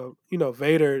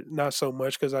Vader. Not so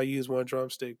much because I use one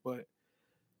drumstick, but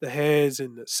the heads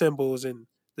and the cymbals and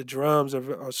the drums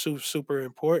are super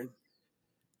important.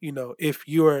 If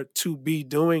you are to be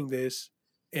doing this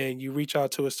and you reach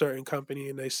out to a certain company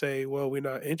and they say, "Well, we're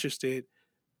not interested,"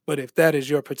 but if that is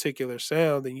your particular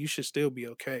sound, then you should still be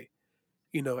okay.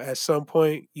 At some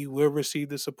point you will receive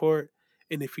the support,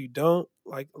 and if you don't,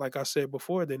 like I said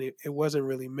before, then it wasn't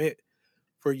really meant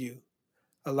for you.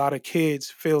 A lot of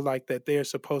kids feel like that they're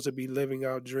supposed to be living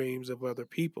out dreams of other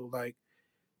people. Like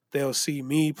they'll see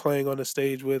me playing on the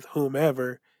stage with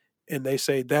whomever and they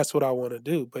say that's what I want to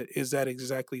do, but is that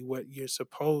exactly what you're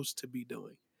supposed to be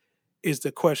doing? Is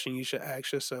the question you should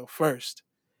ask yourself first,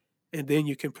 and then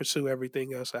you can pursue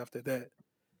everything else after that.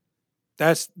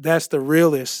 That's the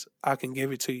realest I can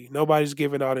give it to you. Nobody's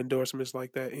giving out endorsements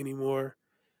like that anymore.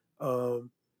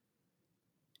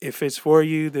 If it's for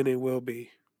you, then it will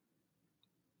be.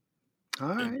 All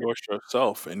right. Endorse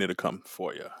yourself and it'll come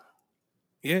for you.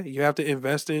 Yeah, you have to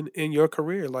invest in your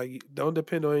career. Like, don't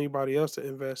depend on anybody else to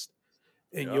invest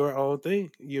in Yeah. your own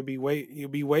thing. You'll be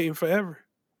waiting forever.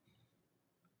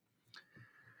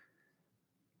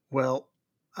 Well,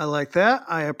 I like that.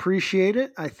 I appreciate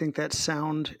it. I think that's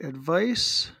sound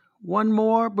advice. One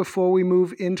more before we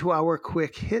move into our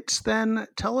quick hits, then.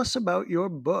 Tell us about your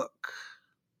book.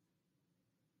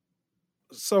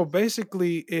 So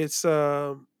basically, it's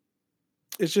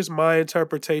just my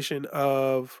interpretation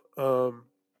of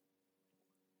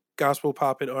gospel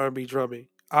pop and R&B drumming.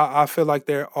 I feel like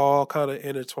they're all kind of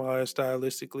intertwined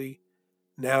stylistically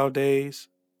nowadays.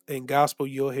 In gospel,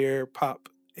 you'll hear pop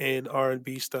and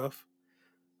R&B stuff.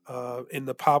 In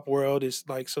the pop world, it's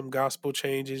like some gospel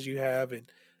changes you have,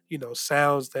 and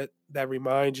sounds that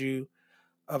remind you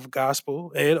of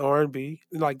gospel and R&B.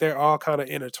 Like they're all kind of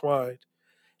intertwined.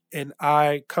 And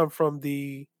I come from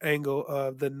the angle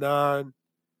of the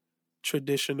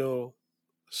non-traditional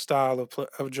style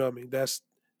of drumming. That's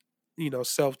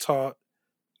self-taught,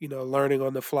 learning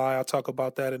on the fly. I talk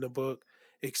about that in the book.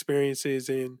 Experiences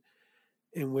in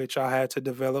which I had to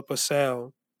develop a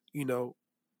sound. You know,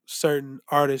 certain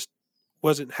artists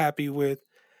wasn't happy with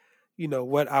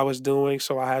what I was doing,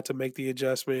 so I had to make the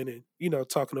adjustment. And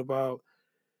talking about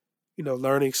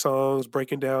learning songs,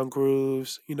 breaking down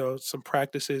grooves. Some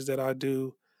practices that I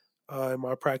do in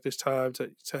my practice time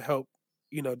to help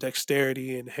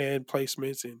dexterity and hand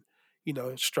placements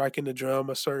and striking the drum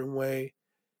a certain way.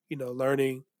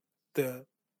 Learning the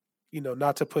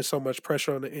not to put so much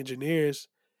pressure on the engineers.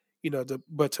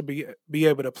 But to be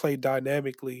able to play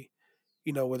dynamically.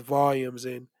 With volumes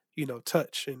and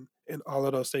touch and all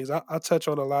of those things. I touch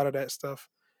on a lot of that stuff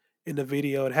in the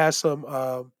video. It has some.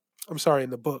 I'm sorry, in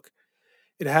the book.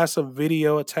 It has some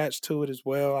video attached to it as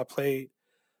well. I played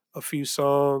a few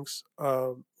songs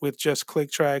with just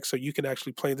click tracks, so you can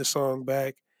actually play the song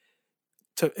back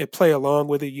to and play along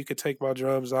with it. You could take my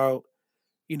drums out,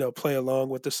 play along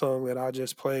with the song that I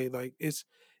just played. Like it's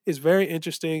very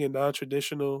interesting and non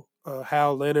traditional.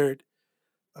 Hal Leonard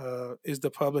is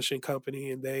the publishing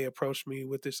company, and they approached me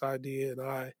with this idea, and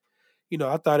I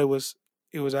thought it was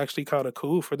actually kind of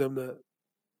cool for them to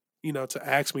to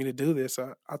ask me to do this.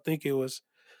 I think it was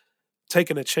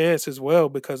taking a chance as well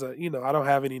because I don't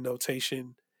have any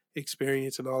notation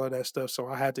experience and all of that stuff, so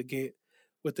I had to get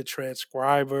with the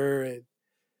transcriber, and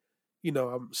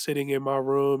I'm sitting in my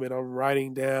room and I'm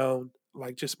writing down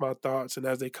like just my thoughts and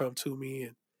as they come to me,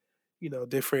 and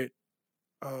different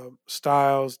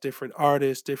styles, different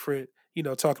artists, different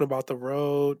talking about the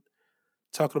road,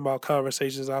 talking about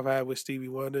conversations I've had with Stevie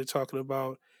Wonder, talking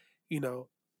about you know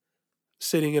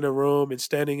sitting in a room and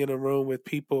standing in a room with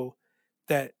people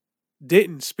that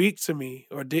didn't speak to me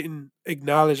or didn't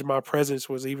acknowledge my presence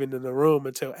was even in the room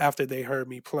until after they heard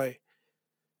me play.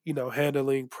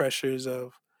 Handling pressures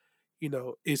of,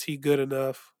 is he good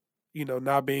enough?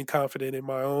 Not being confident in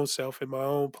my own self, in my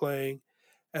own playing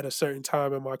at a certain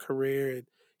time in my career. And,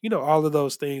 all of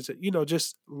those things that,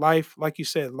 just life, like you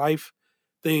said, life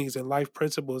things and life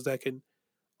principles that can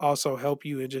also help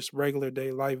you in just regular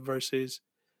day life versus,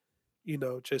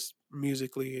 just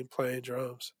musically and playing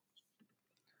drums.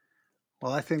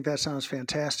 Well, I think that sounds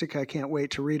fantastic. I can't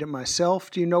wait to read it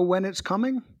myself. Do you know when it's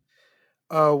coming?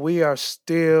 We are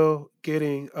still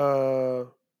getting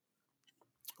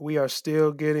we are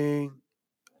still getting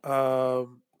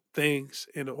things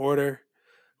in order.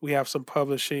 We have some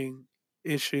publishing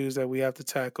issues that we have to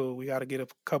tackle. We got to get a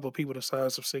couple of people to sign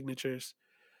some signatures.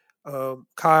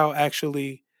 Kyle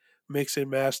actually mixed and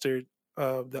mastered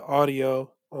the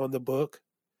audio on the book.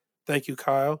 Thank you,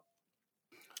 Kyle.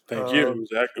 Thank you. It Um,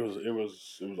 was it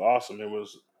was awesome. It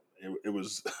was it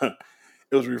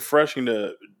was refreshing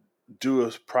to do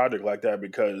a project like that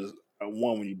because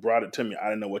one, when you brought it to me, I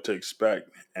didn't know what to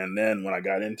expect, and then when I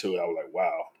got into it, I was like,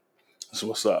 "Wow, this is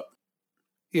what's up."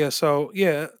 yeah, so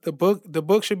yeah, the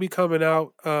book should be coming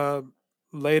out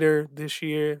later this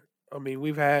year. I mean,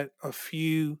 we've had a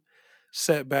few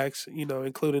setbacks,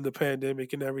 including the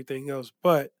pandemic and everything else,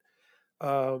 but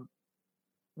um,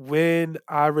 when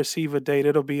I receive a date,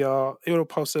 it'll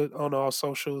post it on all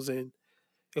socials and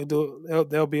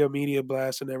there'll be a media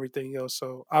blast and everything else.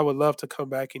 So I would love to come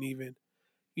back and even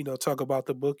talk about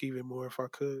the book even more if I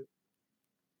could.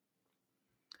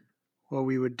 Well,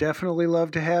 we would definitely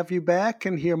love to have you back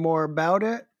and hear more about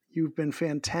it. You've been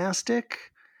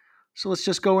fantastic. So let's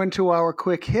just go into our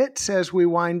quick hits as we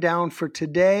wind down for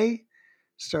today.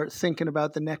 Start thinking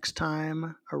about the next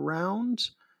time around.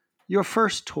 Your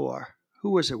first tour,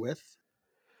 who was it with?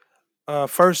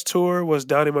 First tour was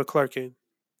Donnie McClurkin,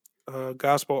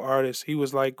 gospel artist. He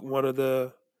was like one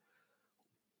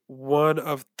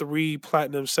of three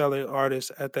platinum selling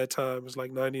artists at that time. It was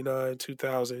like 99,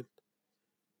 2000.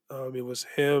 It was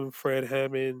him, Fred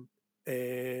Hammond,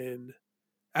 and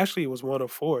actually it was one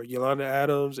of four, Yolanda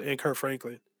Adams and Kurt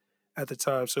Franklin at the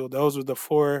time. So those were the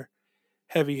four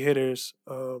heavy hitters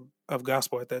of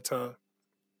gospel at that time.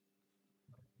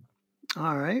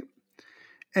 All right.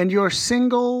 And your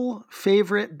single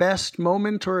favorite best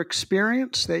moment or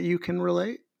experience that you can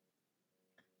relate?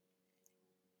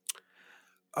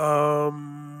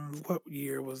 What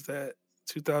year was that?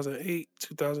 2008,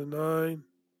 2009.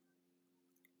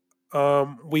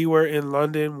 We were in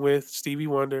London with Stevie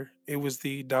Wonder. It was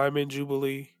the Diamond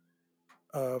Jubilee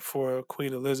for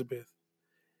Queen Elizabeth.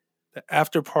 The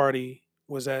after party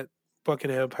was at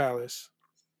Buckingham Palace.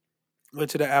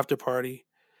 Went to the after party,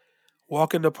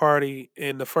 walk in the party,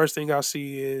 and the first thing I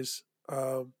see is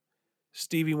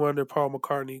Stevie Wonder, Paul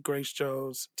McCartney, Grace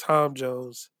Jones, Tom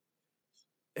Jones,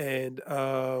 and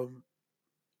oh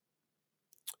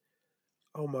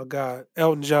my God,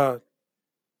 Elton John.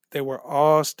 They were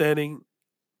all standing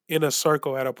in a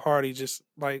circle at a party, just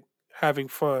like having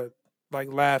fun,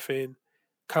 like laughing,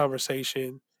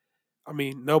 conversation. I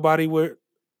mean, nobody would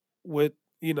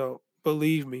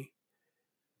believe me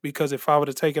because if I would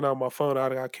have taken out my phone,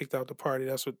 I'd have got kicked out the party.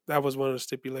 That was one of the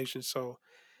stipulations. So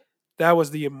that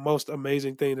was the most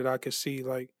amazing thing that I could see.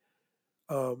 Like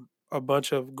a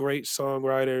bunch of great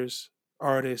songwriters,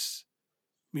 artists,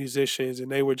 musicians, and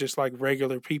they were just like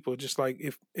regular people. Just like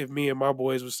if me and my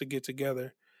boys was to get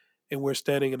together and we're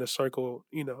standing in a circle,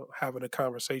 having a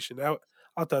conversation.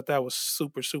 I thought that was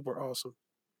super super awesome.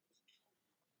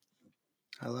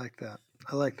 I like that.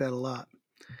 I like that a lot.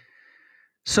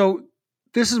 So,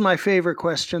 this is my favorite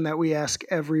question that we ask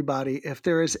everybody. If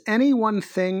there is any one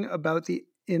thing about the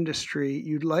industry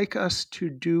you'd like us to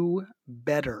do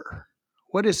better,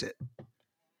 what is it?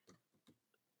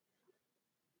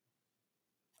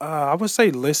 I would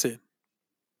say listen.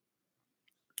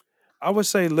 I would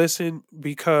say listen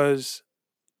because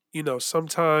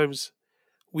sometimes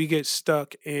we get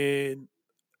stuck in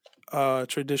a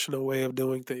traditional way of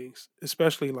doing things,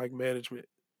 especially like management.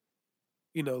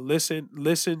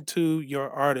 Listen to your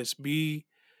artists.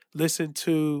 Listen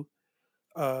to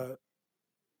uh,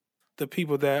 the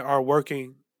people that are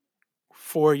working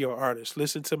for your artist.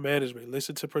 Listen to management.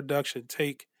 Listen to production.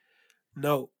 Take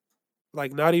note.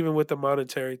 Like not even with the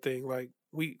monetary thing. Like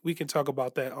we can talk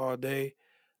about that all day.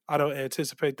 I don't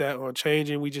anticipate that on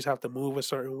changing. We just have to move a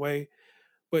certain way.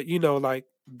 But like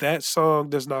that song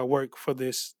does not work for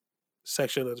this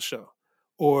section of the show,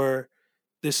 or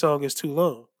this song is too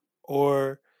long,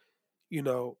 or you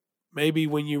know maybe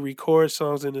when you record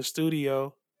songs in the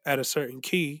studio at a certain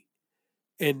key,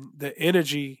 and the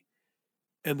energy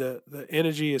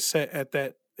is set at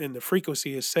that, and the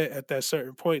frequency is set at that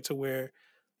certain point to where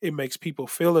it makes people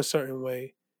feel a certain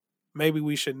way. Maybe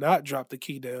we should not drop the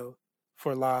key down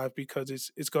for live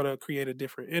because it's going to create a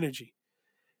different energy.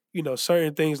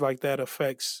 Certain things like that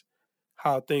affects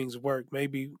how things work.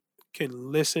 Maybe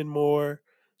can listen more,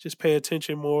 just pay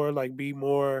attention more, like be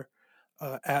more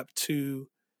apt to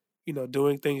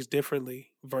doing things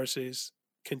differently versus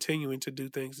continuing to do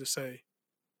things the same.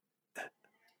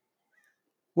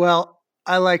 Well,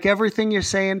 I like everything you're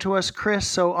saying to us, Chris.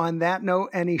 So, on that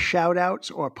note, any shout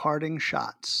outs or parting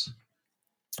shots?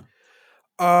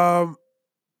 Um,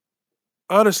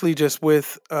 Honestly, just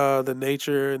with the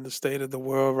nature and the state of the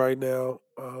world right now,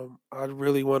 I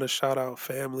really want to shout out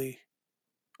family.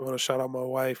 I want to shout out my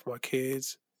wife, my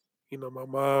kids, my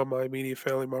mom, my immediate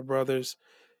family, my brothers,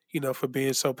 for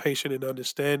being so patient and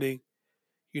understanding,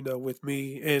 with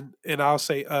me, and I'll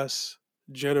say us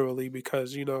generally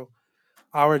because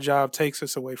our job takes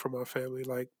us away from our family.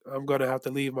 Like I'm gonna have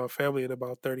to leave my family in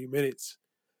about 30 minutes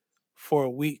for a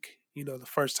week. The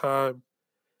first time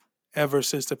ever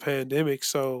since the pandemic.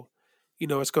 So,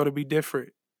 it's going to be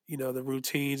different. The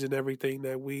routines and everything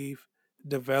that we've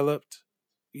developed,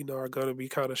 are going to be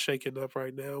kind of shaken up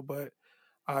right now. But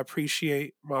I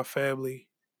appreciate my family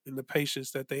and the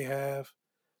patience that they have.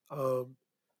 Um,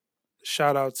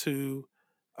 Shout out to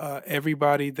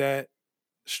everybody that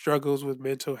struggles with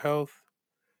mental health.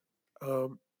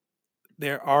 Um,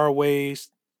 there are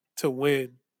ways to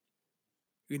win.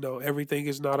 Everything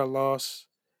is not a loss.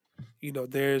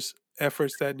 There's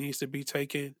efforts that needs to be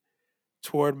taken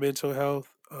toward mental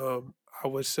health. I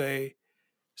would say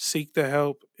seek the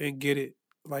help and get it.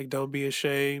 Like, don't be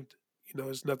ashamed.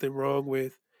 There's nothing wrong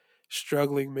with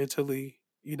struggling mentally,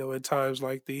 in times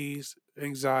like these,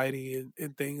 anxiety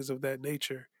and things of that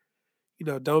nature.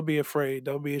 Don't be afraid.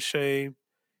 Don't be ashamed.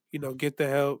 Get the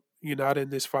help. You're not in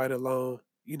this fight alone.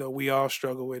 We all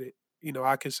struggle with it.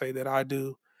 I can say that I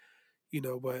do,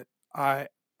 but I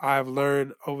I've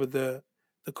learned over the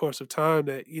course of time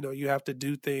that, you have to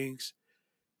do things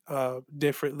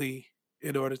differently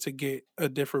in order to get a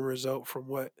different result from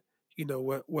what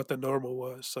the normal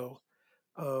was. So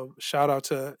shout out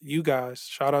to you guys.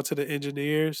 Shout out to the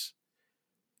engineers.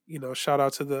 Shout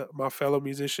out to the my fellow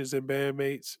musicians and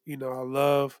bandmates. I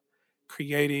love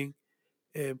creating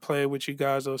and playing with you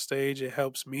guys on stage. It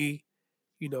helps me,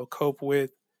 cope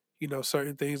with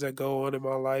certain things that go on in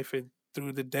my life and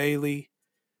through the daily.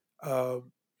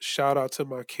 Shout out to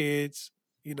my kids.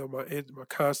 My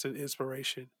constant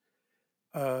inspiration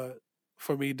uh,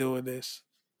 for me doing this.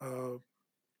 And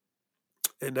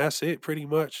that's it pretty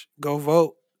much. Go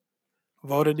vote.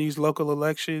 vote in these local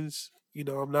elections.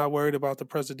 I'm not worried about the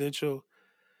presidential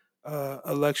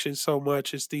election so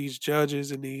much. It's these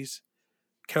judges and these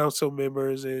council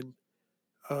members and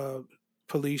uh,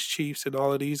 police chiefs and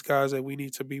all of these guys that we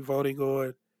need to be voting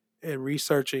on and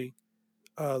researching.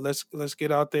 Let's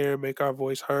get out there and make our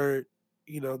voice heard.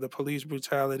 The police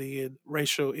brutality and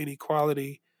racial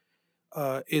inequality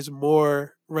is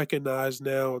more recognized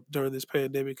now during this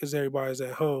pandemic because everybody's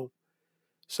at home.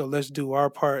 So let's do our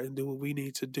part and do what we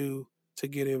need to do to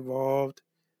get involved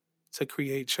to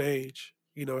create change.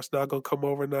 It's not going to come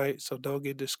overnight, so don't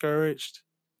get discouraged.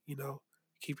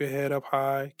 Keep your head up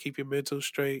high, keep your mental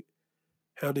straight,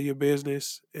 handle your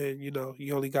business, and you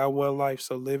only got one life,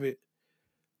 so live it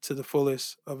to the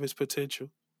fullest of its potential.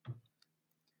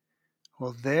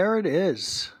 Well, there it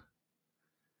is.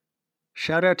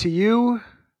 Shout out to you,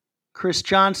 Chris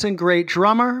Johnson, great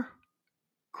drummer,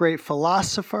 great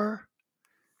philosopher,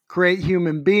 great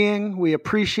human being. We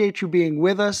appreciate you being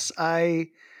with us. I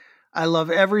love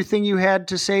everything you had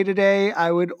to say today.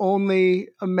 I would only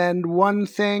amend one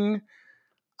thing.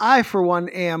 I, for one,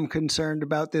 am concerned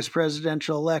about this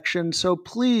presidential election. So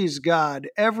please, God,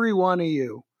 every one of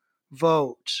you,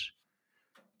 vote.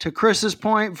 To Chris's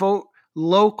point, vote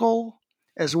local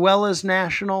as well as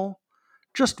national.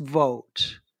 Just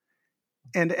vote.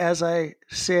 And as I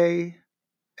say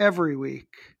every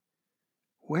week,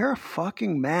 wear a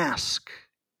fucking mask.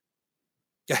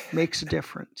 Makes a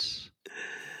difference.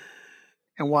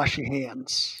 And wash your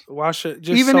hands. Wash it,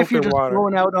 just even soap if you're and just water.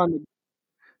 going out on the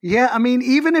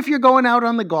even if you're going out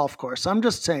on the golf course, I'm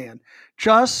just saying,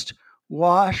 just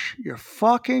wash your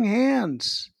fucking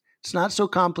hands. It's not so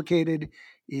complicated.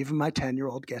 Even my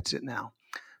 10-year-old gets it now.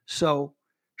 So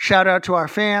shout out to our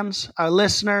fans, our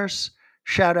listeners.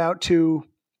 Shout out to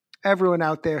everyone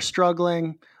out there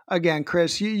struggling. Again,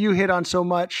 Chris, you hit on so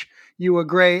much. You were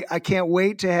great. I can't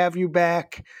wait to have you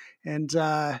back and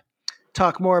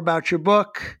talk more about your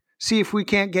book. See if we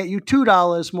can't get you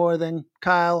 $2 more than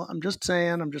Kyle. I'm just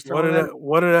saying. I'm just throwing it.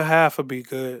 $1.50 would be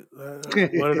good.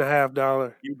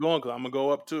 $1.50. Keep going, because I'm going to go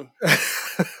up too.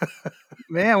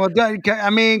 Man, well,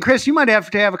 I mean, Chris, you might have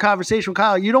to have a conversation with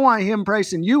Kyle. You don't want him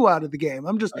pricing you out of the game.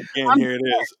 Here it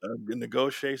is.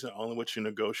 Negotiation, only what you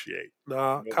negotiate.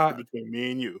 No, between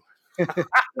me and you.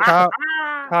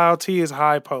 Kyle T is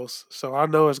high post, so I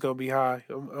know it's going to be high.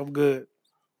 I'm good.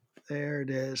 There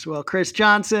it is. Well, Chris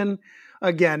Johnson,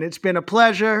 again, it's been a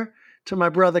pleasure. To my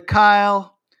brother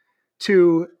Kyle,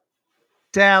 to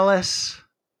Dallas.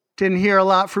 Didn't hear a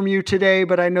lot from you today,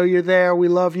 but I know you're there. We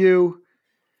love you.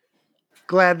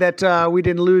 Glad that we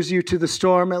didn't lose you to the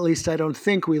storm. At least I don't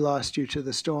think we lost you to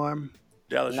the storm.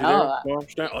 Dallas, No. you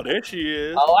there? Oh, there she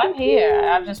is. Oh, I'm here.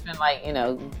 I've just been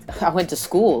I went to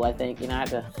school, I think. I had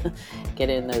to get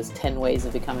in those 10 ways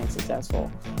of becoming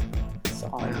successful. So,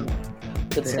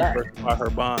 good stuff. Diversify her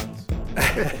bonds.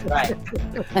 Right.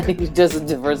 I need to just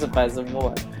diversify some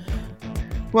more.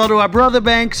 Well, to our brother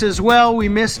Banks as well, we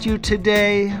missed you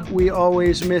today. We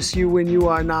always miss you when you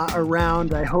are not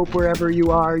around. I hope wherever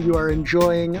you are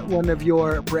enjoying one of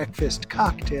your breakfast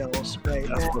cocktails right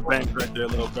now. That's for Banks right there, a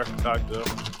little breakfast cocktail.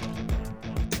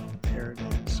 There it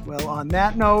is. Well, on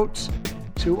that note,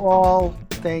 to all,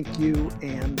 thank you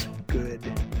and good